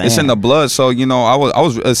get that. It's in the blood. So you know, I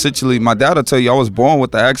was essentially, my dad will tell you I was born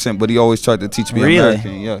with the accent, but he always tried to teach me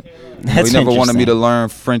American. Yeah. He never wanted me to learn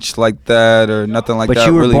French like that or nothing like that. But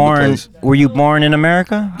you were born. Were you born in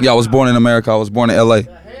America? Yeah, I was born in America. I was born in LA.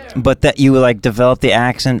 But that you like developed the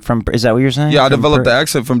accent from? Is that what you're saying? Yeah, I developed the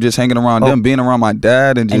accent from just hanging around them, being around my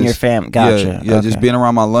dad, and your fam. Gotcha. Yeah, just being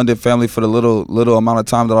around my London family for the little amount of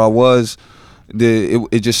time that I was.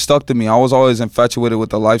 It just stuck to me. I was always infatuated with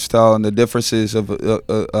the lifestyle and the differences of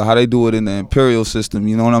how they do it in the imperial system.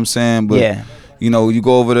 You know what I'm saying? But you know, you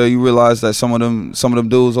go over there, you realize that some of them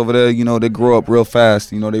dudes over there, you know, they grow up real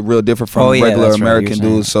fast. You know, they real different from regular American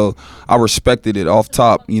dudes. So I respected it off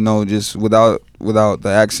top. You know, just without the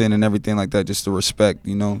accent and everything like that, just the respect.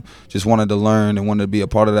 You know, just wanted to learn and wanted to be a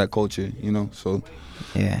part of that culture. You know, so.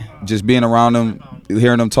 Yeah, just being around them,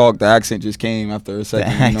 hearing them talk, the accent just came after a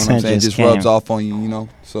second. You know what I'm saying? It just rubs off on you, you know.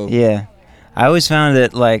 So yeah, I always found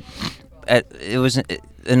it like it was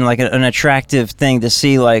an attractive thing to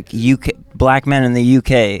see like black men in the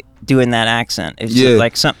UK doing that accent. It's just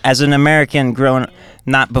like as an American growing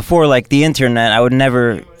not before like the internet, I would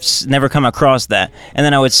never come across that, and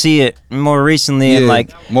then I would see it more recently in like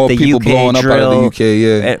more the people UK blowing drill, up out of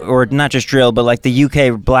the UK, or not just drill, but like the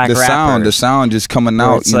UK black rappers. The sound just coming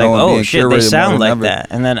out. It's you like, know, oh shit, they sound like ever. that,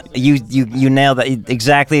 and then you nailed that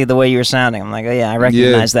exactly the way you were sounding. I'm like, oh yeah, I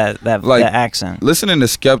recognize that like, that accent. Listening to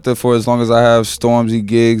Skepta for as long as I have, Stormzy,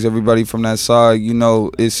 gigs, everybody from that side, you know,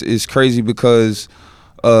 it's crazy because.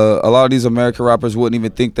 A lot of these American rappers wouldn't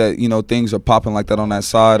even think that, you know, things are popping like that on that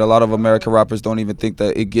side. A lot of American rappers don't even think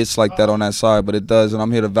that it gets like that on that side, but it does, and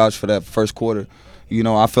I'm here to vouch for that first quarter. You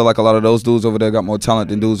know, I feel like a lot of those dudes over there got more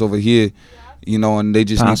talent than dudes over here. You know, and they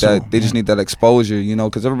just need that. They just need that exposure. You know,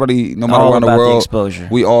 because everybody, no matter where in the world,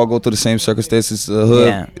 we all go through the same circumstances. The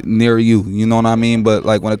hood near you. You know what I mean? But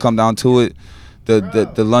like when it come down to it.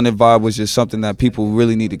 The London vibe was just something that people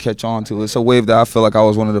really need to catch on to. It's a wave that I feel like I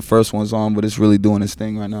was one of the first ones on, but it's really doing its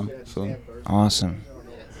thing right now. So awesome.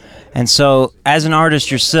 And so, as an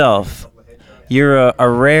artist yourself, you're a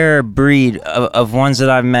rare breed of ones that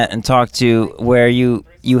I've met and talked to, where you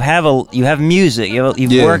have music,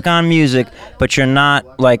 you work on music, but you're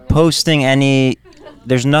not like posting any.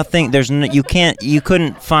 You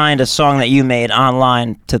couldn't find a song that you made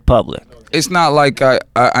online to the public. It's not like I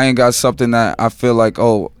ain't got something that I feel like,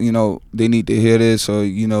 oh, you know, they need to hear this, or,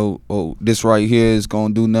 you know, oh, this right here is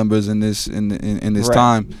gonna do numbers in this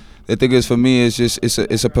time. The thing is, for me, it's just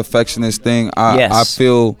it's a perfectionist thing. I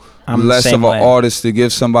feel less of an artist to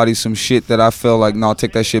give somebody some shit that I feel like, no,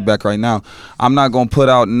 take that shit back right now. I'm not gonna put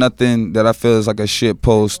out nothing that I feel is like a shit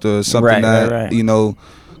post or something you know.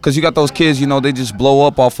 Because you got those kids, you know, they just blow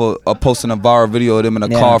up off of posting a viral video of them in a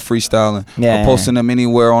car freestyling. Or posting them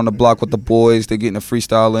anywhere on the block with the boys. They're getting a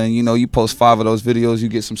freestyle in. You know, you post 5 of those videos, you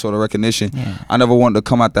get some sort of recognition. I never wanted to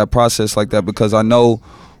come out that process like that because I know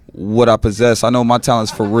what I possess. I know my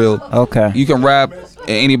talent's for real. Okay. You can rap and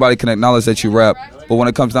anybody can acknowledge that you rap. But when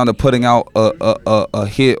it comes down to putting out a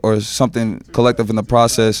hit or something collective in the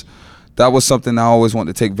process, that was something I always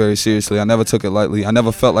wanted to take very seriously. I never took it lightly. I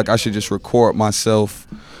never felt like I should just record myself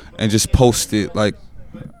and just post it. Like,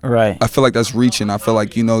 right. I feel like that's reaching. I feel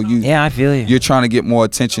like, I feel you. You're trying to get more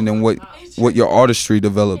attention than what your artistry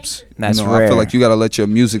develops. That's rare. I feel like you got to let your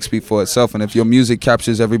music speak for itself. And if your music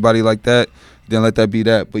captures everybody like that, then let that be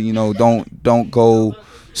that. But, don't go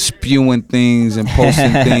spewing things and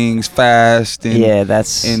posting things fast and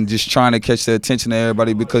and just trying to catch the attention of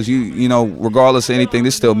everybody, because regardless of anything,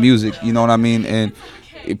 this is still music, you know what I mean? And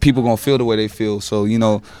people gonna feel the way they feel. So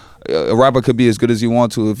a rapper could be as good as you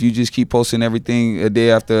want to. If you just keep posting everything a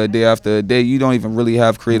day after a day after a day, you don't even really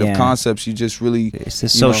have creative concepts. You just really, it's the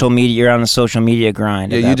social media. You're on the social media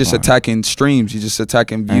grind. Yeah, you're just attacking streams. You're just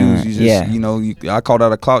attacking views. I call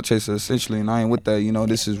that a clout chaser essentially, and I ain't with that.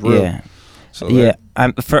 This is real. Yeah. So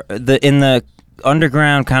in the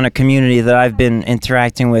underground kind of community that I've been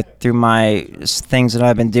interacting with through my things that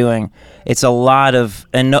I've been doing, it's a lot of,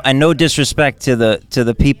 and no disrespect to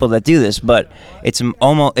the people that do this, but it's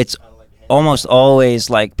almost always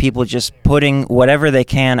like people just putting whatever they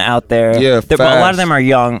can out there. Yeah, a lot of them are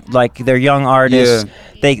young, like they're young artists. Yeah.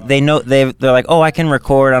 They know they're like, oh, I can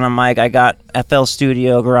record on a mic. I got FL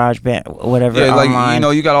Studio, GarageBand, whatever. Yeah, like online,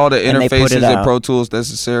 you got all the interfaces and Pro Tools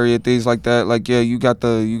necessary and things like that. Like, yeah, you got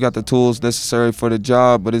the tools necessary for the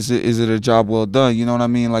job, but is it a job well done? You know what I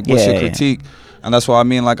mean? Like, what's your critique? And that's why I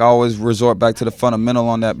mean, like, I always resort back to the fundamental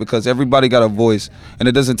on that, because everybody got a voice, and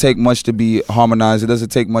it doesn't take much to be harmonized. It doesn't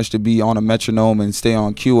take much to be on a metronome and stay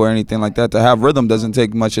on cue or anything like that. To have rhythm doesn't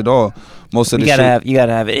take much at all. Most of the shit, you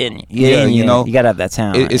gotta have it in. You gotta have that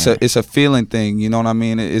talent. It's a feeling thing. You know what I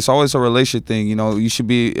mean? It's always a relation thing. You should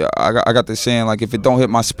be. I got this saying, like, if it don't hit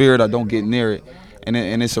my spirit, I don't get near it. And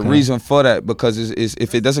it's a reason for that, because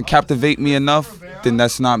if it doesn't captivate me enough, then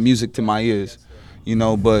that's not music to my ears.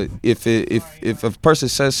 But if a person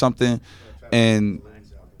says something and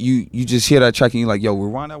you just hear that track and you're like, yo,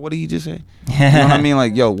 rewind that, what did he just say? You know what I mean?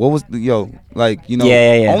 Like, yo, what was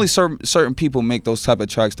only certain people make those type of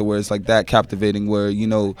tracks to where it's like that captivating, where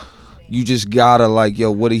you just gotta, like,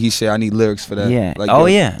 yo, what did he say? I need lyrics for that. Yeah. Like,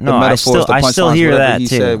 no, I still hear that he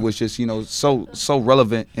too. said was just so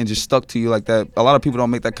relevant and just stuck to you like that. A lot of people don't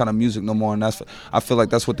make that kind of music no more, and I feel like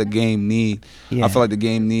that's what the game need. I feel like the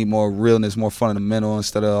game need more realness, more fundamental,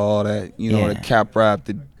 instead of all that the cap rap,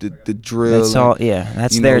 the drill. That's all. Yeah,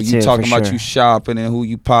 that's there too. You talking about you shopping and who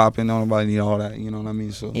you popping. Nobody need all that. You know what I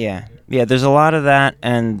mean? So yeah. There's a lot of that,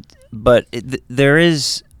 but there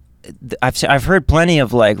is. I've heard plenty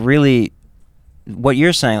of, like, really what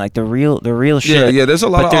you're saying, like the real shit. Yeah, there's a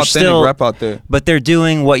lot of authentic rap out there. But they're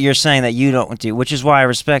doing what you're saying that you don't do, which is why I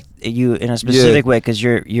respect you in a specific way, because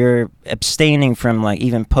you're abstaining from, like,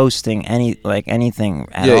 even posting anything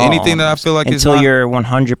at all. Yeah, anything that I feel like until you're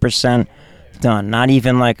 100% done. Not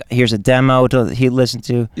even like, here's a demo to listen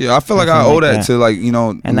to. Yeah, I feel like I owe that to, like,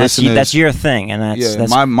 and listeners. That's your thing, and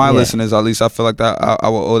that's my listeners, at least I feel like that I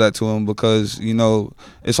will owe that to them, because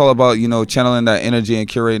it's all about channeling that energy and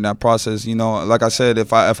curating that process. Like I said,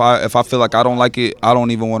 if I feel like I don't like it, I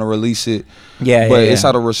don't even want to release it. But it's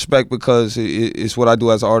out of respect, because it's what I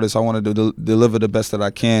do as an artist. I want to deliver the best that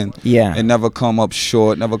I can. Yeah. And never come up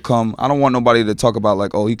short. I don't want nobody to talk about,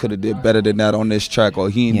 like, oh, he could have did better than that on this track,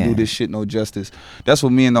 or he didn't do this shit no justice. That's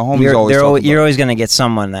what me and the homies always talk about. You're always gonna get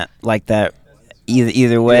someone that like that.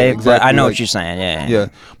 Either way, yeah, exactly. But I know what you're saying. Yeah.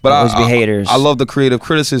 But always be haters. I love the creative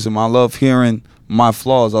criticism. I love hearing my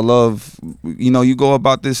flaws. I love, you go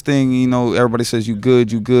about this thing, everybody says you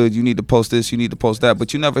good, you need to post this, you need to post that,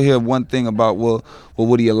 but you never hear one thing about, well,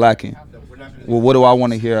 what are you lacking? Well, what do I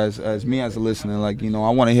want to hear as me as a listener? Like, I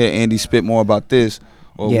want to hear Andy spit more about this,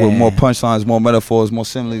 or with more punchlines, more metaphors, more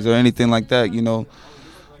similes, or anything like that.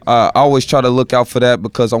 I always try to look out for that,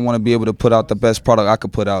 because I want to be able to put out the best product I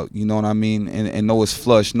could put out, you know what I mean? And know it's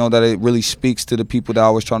flush, know that it really speaks to the people that I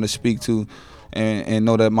was trying to speak to, and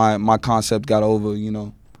know that my concept got over,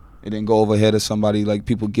 it didn't go over head of somebody. Like,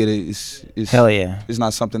 people get it. It's hell yeah. It's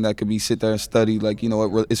not something that could be sit there and study. Like,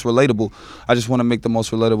 it's relatable. I just want to make the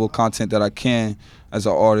most relatable content that I can as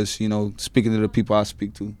an artist, speaking to the people I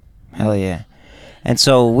speak to. Hell yeah. And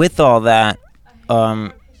so with all that,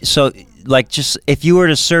 like, just if you were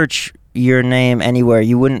to search your name anywhere,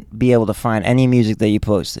 you wouldn't be able to find any music that you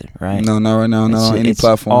posted, right? No, not right now. No, any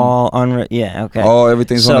platform. All okay.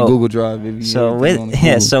 Everything's on the Google Drive. So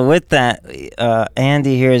with that,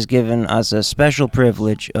 Andy here has given us a special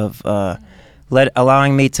privilege of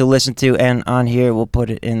allowing me to listen to, and on here we'll put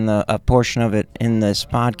it in a portion of it in this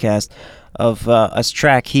podcast of a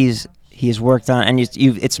track he's he's worked on, and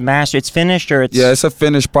it's mastered, it's finished, or it's... Yeah, it's a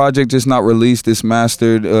finished project, just not released. It's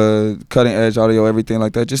mastered, cutting edge audio, everything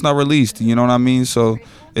like that, just not released. You know what I mean? So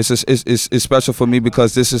it's special for me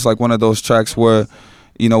because this is like one of those tracks where,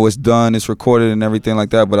 you know, it's done, it's recorded and everything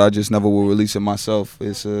like that, but I just never will release it myself.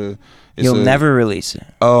 You'll never release it.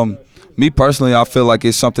 Me personally, I feel like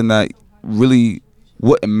it's something that really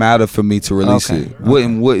wouldn't matter for me to release it.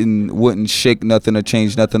 Wouldn't shake nothing or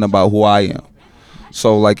change nothing about who I am.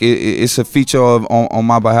 So like it's a feature on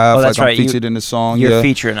my behalf. Oh, that's like right. I'm featured in the song. You're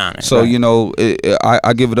featuring on it. So right. you know,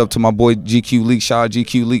 I give it up to my boy GQ Leak. Shout out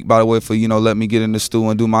GQ Leak, by the way, for, you know, let me get in the studio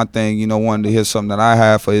and do my thing. You know, wanting to hear something that I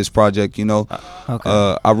have for his project. You know,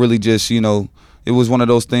 I really just, you know, it was one of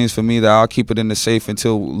those things for me that I'll keep it in the safe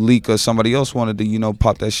until Leak or somebody else wanted to, you know,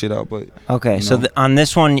 pop that shit out. But okay, you so know. On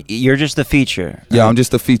this one, you're just the feature. Yeah, I'm just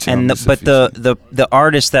the feature. And the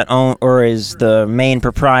artist that is the main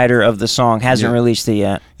proprietor of the song hasn't released it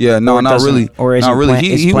yet. Yeah, no, not really. Or is not really.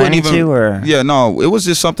 He wouldn't even. To, or? Yeah, no, it was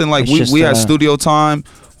just something like we had studio time.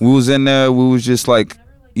 We was in there. We was just like,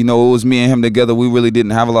 you know, it was me and him together. We really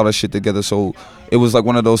didn't have a lot of shit together, so it was like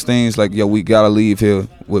one of those things like, yo, we gotta leave here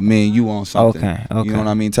with me and you on something. Okay. You know what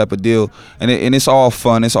I mean, type of deal. And it's all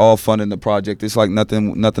fun. It's all fun in the project. It's like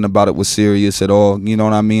nothing about it was serious at all. You know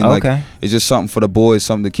what I mean? Like, it's just something for the boys,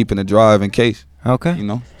 something to keep in the drive in case. Okay. You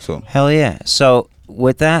know, so. Hell yeah. So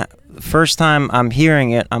with that, first time I'm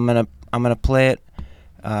hearing it, I'm gonna play it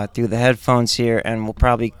through the headphones here, and we'll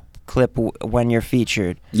probably clip when you're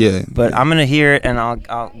featured. Yeah. But I'm gonna hear it, and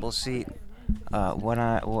we'll see.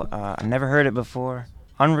 I never heard it before.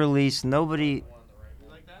 Unreleased. Nobody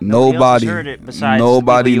else has heard it besides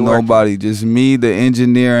nobody. Just me, the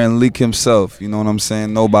engineer, and Leak himself. You know what I'm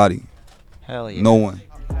saying? Nobody. Hell yeah. No one.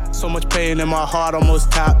 So much pain in my heart,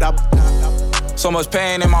 almost tapped out. So much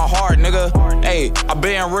pain in my heart, nigga. Hey, I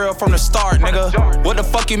been real from the start, nigga. What the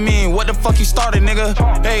fuck you mean? What the fuck you started,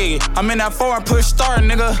 nigga? Hey, I'm in that foreign push start,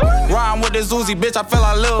 nigga. Rhyme with this Uzi, bitch, I feel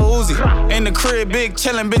like Lil Uzi. In the crib, big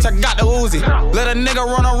chillin', bitch, I got the Uzi. Let a nigga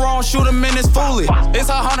run around, shoot him in his fully. It's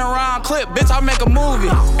a 100-round clip, bitch, I make a movie.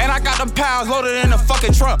 And I got them pounds loaded in the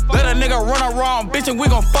fucking trunk. Let a nigga run around, bitch, and we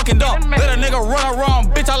gon' fucking dump. Let a nigga run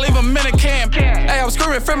around, bitch, I leave him in a can. Hey, I'm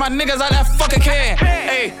screaming for my niggas out that fucking can.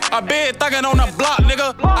 Hey, I been thuggin' on the block,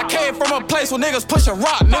 nigga. I came from a place where niggas pushin'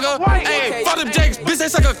 rock, nigga. Hey, fuck them jakes, bitch, they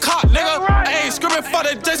suck a cock, nigga. Hey, screaming for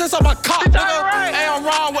the jakes, it's on my cock, nigga. Hey, I'm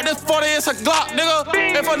wrong with this 40, it's a Glock, nigga.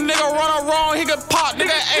 If a nigga run wrong, he can pop,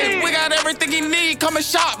 nigga. Hey, we got everything he need, come and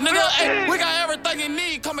shop, nigga. Hey, we got everything he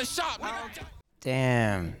need, come and shop, nigga.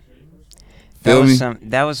 Damn. Feel me?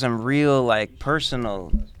 That was some real, like,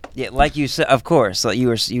 personal. Yeah, like you said, of course, like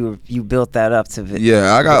you built that up to.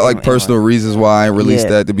 Yeah, I got like personal reasons why I released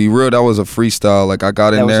that. To be real, that was a freestyle. Like I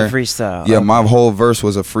got in there. That was a freestyle. Yeah, my whole verse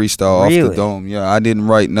was a freestyle off the dome. Yeah, I didn't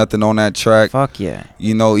write nothing on that track. Fuck yeah.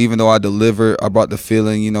 You know, even though I delivered, I brought the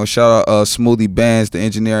feeling. You know, shout out Smoothie Bands, the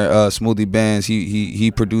engineer. Smoothie Bands,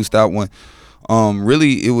 he produced that one.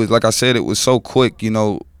 Really, it was like I said, it was so quick. You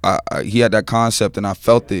know. He had that concept and I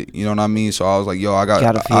felt it, you know what I mean? So I was like, yo,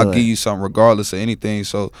 I'll give you something regardless of anything.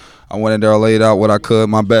 So I went in there, I laid out what I could,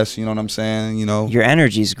 my best, you know what I'm saying? You know, your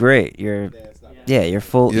energy's great. You're full. Yeah, you're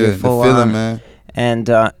full the feeling, on. man. And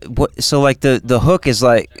so like the hook is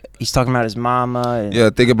like he's talking about his mama. Yeah,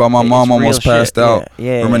 think about my mom almost passed out.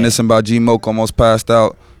 Yeah, reminiscing about G Moke almost passed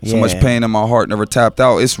out. So much pain in my heart, never tapped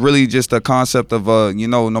out. It's really just a concept of you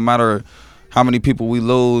know, no matter how many people we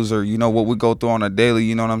lose or, you know, what we go through on a daily,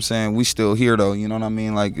 you know what I'm saying? We still here, though, you know what I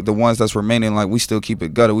mean? Like, the ones that's remaining, like, we still keep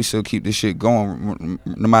it gutted. We still keep this shit going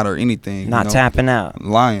no matter anything. Not you know? tapping out.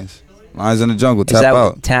 Lions in the jungle, tap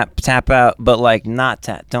out. Tap out, but, like,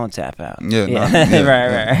 don't tap out. Yeah.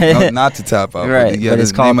 Right. Not to tap out. Right, but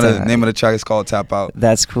it's called the name of the track is called Tap Out.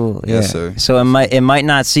 That's cool. Yes, sir. So it might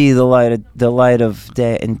not see the light of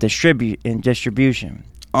day in distribution.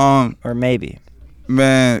 Or maybe.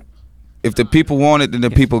 Man, if the people want it, then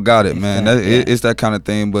the people got it, man. It's that kind of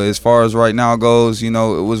thing. But as far as right now goes, you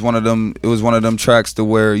know, it was one of them tracks to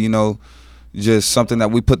where, you know, just something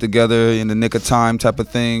that we put together in the nick of time type of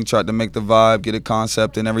thing. Tried to make the vibe, get a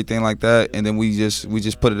concept and everything like that, and then we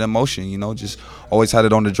just put it in motion. You know, just always had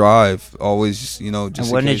it on the drive. Always, you know. Just.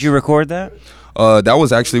 And when did you record that? That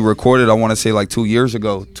was actually recorded, I want to say, like 2 years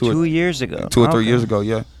ago. 2 years ago. 2 or 3 years ago,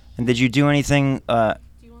 yeah. And did you do anything?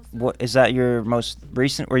 What is that your most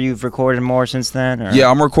recent? Or you've recorded more since then? Or?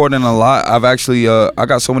 Yeah, I'm recording a lot. I've actually I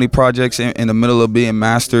got so many projects in the middle of being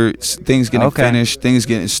mastered, things getting finished, things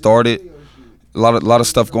getting started. a lot of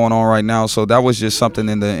stuff going on right now. So that was just something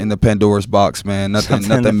in the Pandora's box, man.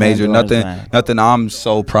 Nothing major, nothing I'm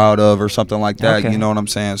so proud of or something like that. Okay. You know what I'm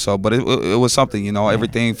saying? So, but it was something. You know,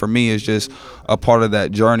 everything for me is just a part of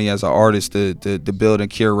that journey as an artist to build and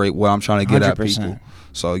curate what I'm trying to get 100%. at people.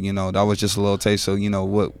 So, you know, that was just a little taste of, you know,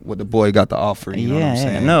 what the boy got to offer. You know what I'm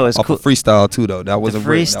saying? No, it's off cool. Of freestyle too, though. That wasn't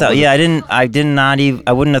freestyle. Yeah,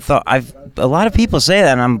 I wouldn't have thought. A lot of people say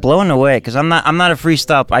that, and I'm blown away because I'm not a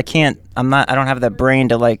freestyle. I don't have that brain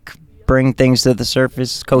to like bring things to the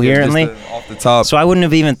surface coherently. Off the top. So I wouldn't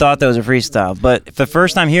have even thought that was a freestyle. But the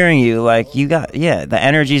first time hearing you, like you got, the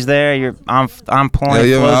energy's there. You're on point.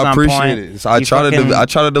 Yeah, man, I appreciate point. it. So I try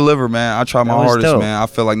to deliver, man. I try my hardest, dope. man. I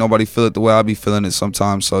feel like nobody feel it the way I be feeling it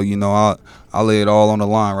sometimes. So you know, I lay it all on the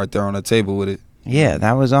line right there on the table with it. Yeah,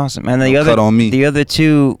 that was awesome. And the other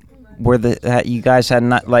two were that you guys had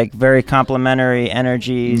not like very complimentary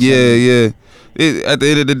energies. Yeah. At the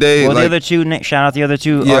end of the day, well, the other two, shout out the other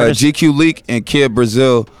two artists. GQ Leak and Kid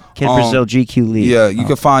Brazil. Brazil, GQ Leak. Yeah, you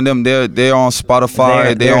can find them. They're on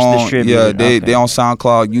Spotify. They're on they on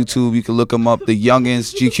SoundCloud, YouTube. You can look them up. The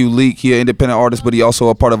Youngins, GQ Leak. He an independent artist, but he also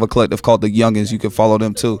a part of a collective called the Youngins. You can follow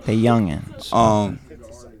them too. The Youngins.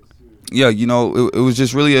 Yeah, you know, it was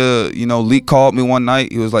just really Leak called me one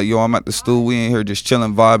night. He was like, yo, I'm at the stool. We in here just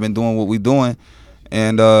chilling, vibing, doing what we doing.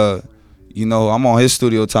 And, you know, I'm on his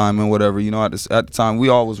studio time and whatever. You know, at the time, we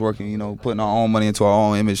all was working, you know, putting our own money into our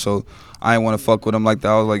own image. So I didn't want to fuck with him like that.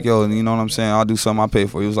 I was like, yo, you know what I'm saying? I'll do something I pay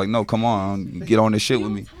for. He was like, no, come on, get on this shit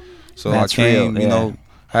with me. So That's I came, real, you know.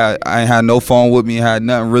 I ain't had no phone with me, had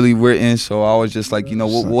nothing really written, so I was just like, you know,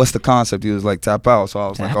 what's the concept? He was like, tap out. So I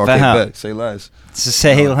was like, okay, bet, say less.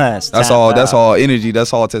 Say less. That's all energy,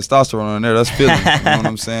 that's all testosterone in there, that's feeling, you know what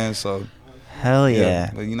I'm saying? So hell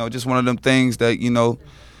yeah. But you know, just one of them things that, you know,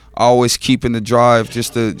 I always keep in the drive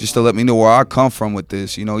just to let me know where I come from with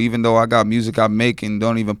this. You know, even though I got music I make and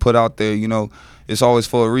don't even put out there, you know, it's always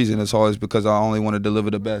for a reason. It's always because I only want to deliver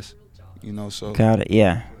the best. You know, so got it.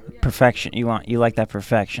 Yeah, perfection. You like that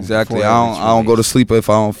perfection. Exactly. I don't go to sleep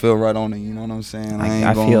if I don't feel right on it. You know what I'm saying?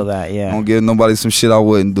 I feel that. Yeah. I don't give nobody some shit I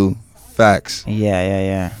wouldn't do. Facts.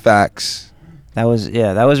 Yeah. Facts. That was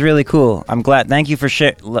really cool. I'm glad. Thank you for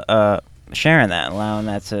sharing that, allowing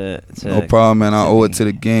that to no problem, man. I owe it to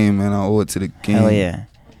the game, man. I owe it to the game. Hell yeah.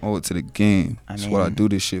 I owe it to the game. That's what I do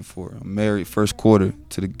this shit for. I'm married first quarter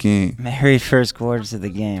to the game. Married first quarter to the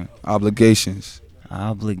game. Obligations.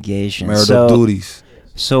 Marital duties.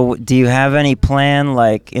 So do you have any plan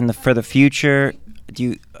like for the future?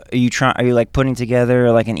 Are you like putting together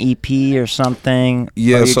like an EP or something?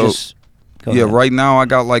 Yeah, ahead. Right now I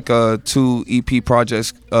got like 2 EP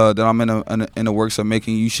projects that I'm in the works of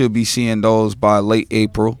making. You should be seeing those by late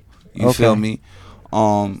April. You feel me?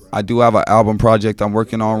 I do have an album project I'm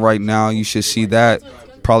working on right now. You should see that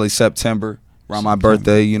probably September around my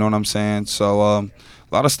birthday. You know what I'm saying? So a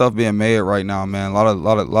lot of stuff being made right now, man. A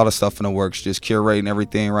lot of stuff in the works. Just curating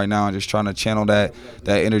everything right now and just trying to channel that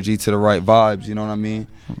energy to the right vibes. You know what I mean?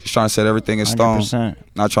 Just trying to set everything in stone. 100%.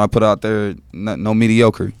 Not trying to put out there no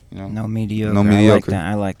mediocre. You know? No mediocre.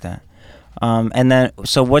 I like that. And then,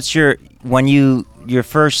 so what's your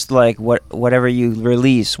first like whatever you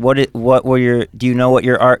release? Do you know what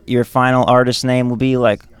your final artist name will be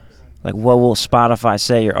like? Like, what will Spotify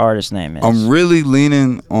say your artist name is? I'm really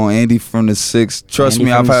leaning on Andyfromthe6. Trust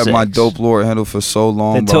me, I've had my thedopelord handle for so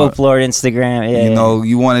long. The thedopelord Instagram, yeah. You know,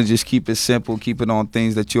 you want to just keep it simple, keep it on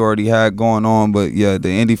things that you already had going on. But yeah, the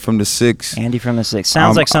Andyfromthe6. Andyfromthe6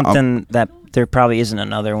 sounds like something that there probably isn't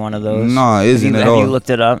another one of those. No, it isn't at all. Have you looked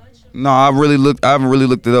it up? No, I haven't really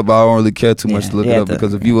looked it up, but I don't really care too much to look it up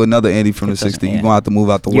because if you another Andyfromthe6, then you're gonna have to move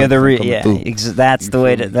out the way. You're the real, that's the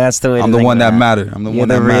way. I'm the one that matter. I'm the one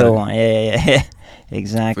that matter. You're the real one. Yeah.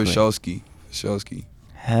 Exactly. For Showski.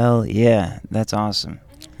 Hell yeah, that's awesome.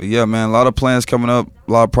 But yeah, man, a lot of plans coming up,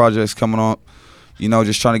 a lot of projects coming up. You know,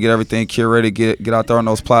 just trying to get everything curated, get out there on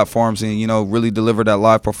those platforms, and you know, really deliver that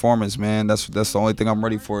live performance, man. That's the only thing I'm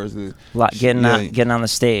ready for is getting on the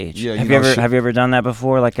stage. Yeah, have you ever done that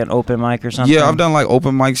before, like an open mic or something? Yeah, I've done like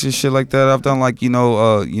open mics and shit like that. I've done like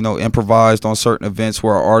improvised on certain events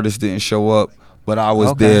where an artist didn't show up, but I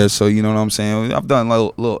was there. So you know what I'm saying. I've done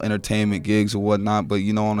like little entertainment gigs or whatnot, but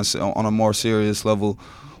you know, on a more serious level.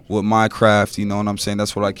 With my craft, you know what I'm saying?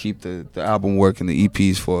 That's what I keep the album work and the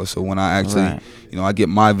EPs for. So when I actually, I get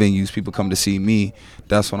my venues, people come to see me,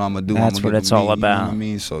 that's what I'm going to do. That's what it's all about. You know what I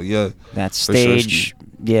mean? So yeah. That stage,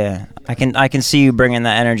 yeah. I can see you bringing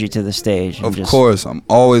that energy to the stage. Of course. I'm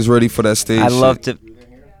always ready for that stage. I love to,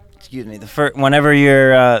 excuse me, whenever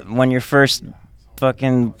you're, when you're first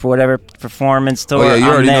fucking whatever performance tour. Oh yeah, you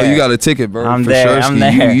already know you got a ticket, bro. I'm for there. Sure. I'm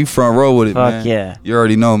there. You front row with it, Fuck man. yeah. You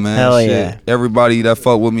already know, man. Hell Shit. yeah. Everybody that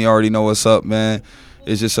fuck with me already know what's up, man.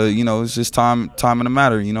 It's just it's just time in the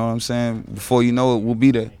matter. You know what I'm saying? Before you know it, we'll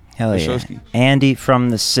be there. Hell yeah.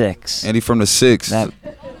 Andyfromthe6. Andyfromthe6.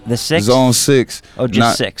 The 6? Zone 6. Oh,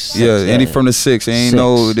 just 6. Yeah, Andyfromthe6. Ain't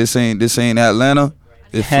no, this ain't Atlanta.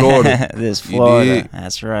 It's Florida. This Florida.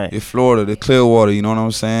 That's right. It's Florida, the Clearwater. You know what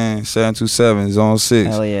I'm saying? 727, Zone 6.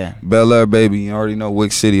 Hell yeah. Bel Air, baby. You already know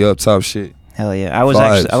Wick City, up top shit. Hell yeah. I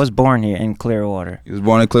was born here in Clearwater. You was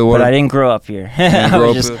born in Clearwater? But I didn't grow up here.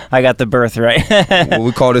 I got the birthright. Well,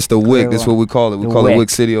 we call this the Wick. That's what we call it. We call it Wick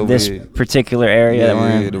City over here. This particular area that we're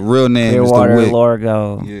in. The real name Clearwater, is the Wick.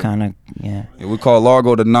 Largo, kind of, yeah. We call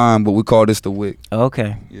Largo the 9, but we call this the Wick.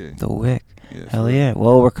 Okay. Yeah. The Wick. Yeah, hell yeah.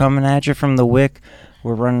 Well, we're coming at you from the Wick.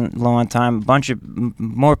 We're running low on time. A bunch of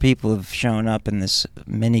more people have shown up in this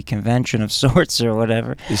mini convention of sorts or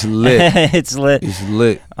whatever. It's lit. It's lit. It's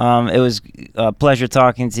lit. It was a pleasure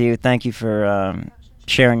talking to you. Thank you for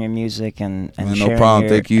sharing your music and man, sharing no problem.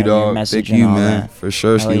 Thank you, dog. Thank you, man. That. For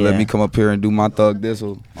sure. Let me come up here and do my thug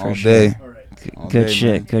dizzle all day. Good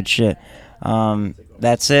shit. Man. Good shit.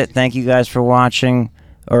 That's it. Thank you guys for watching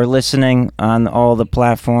or listening on all the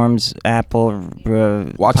platforms, Apple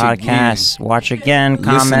podcasts. Watch again,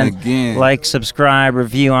 comment, like, subscribe,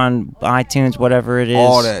 review on iTunes, whatever it is.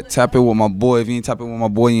 All that. Tap in with my boy. If you ain't tapping with my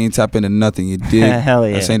boy, you ain't tapping into nothing. You dig? Hell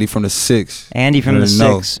yeah. That's Andyfromthe6.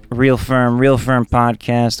 Andyfromthe6. Real Firm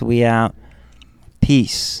podcast. We out.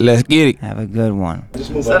 Peace. Let's get it. Have a good one.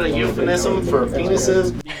 Is that a euphemism for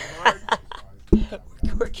penises?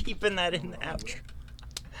 We're keeping that in the outro.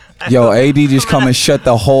 Yo, AD just come and shut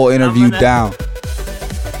the whole interview down.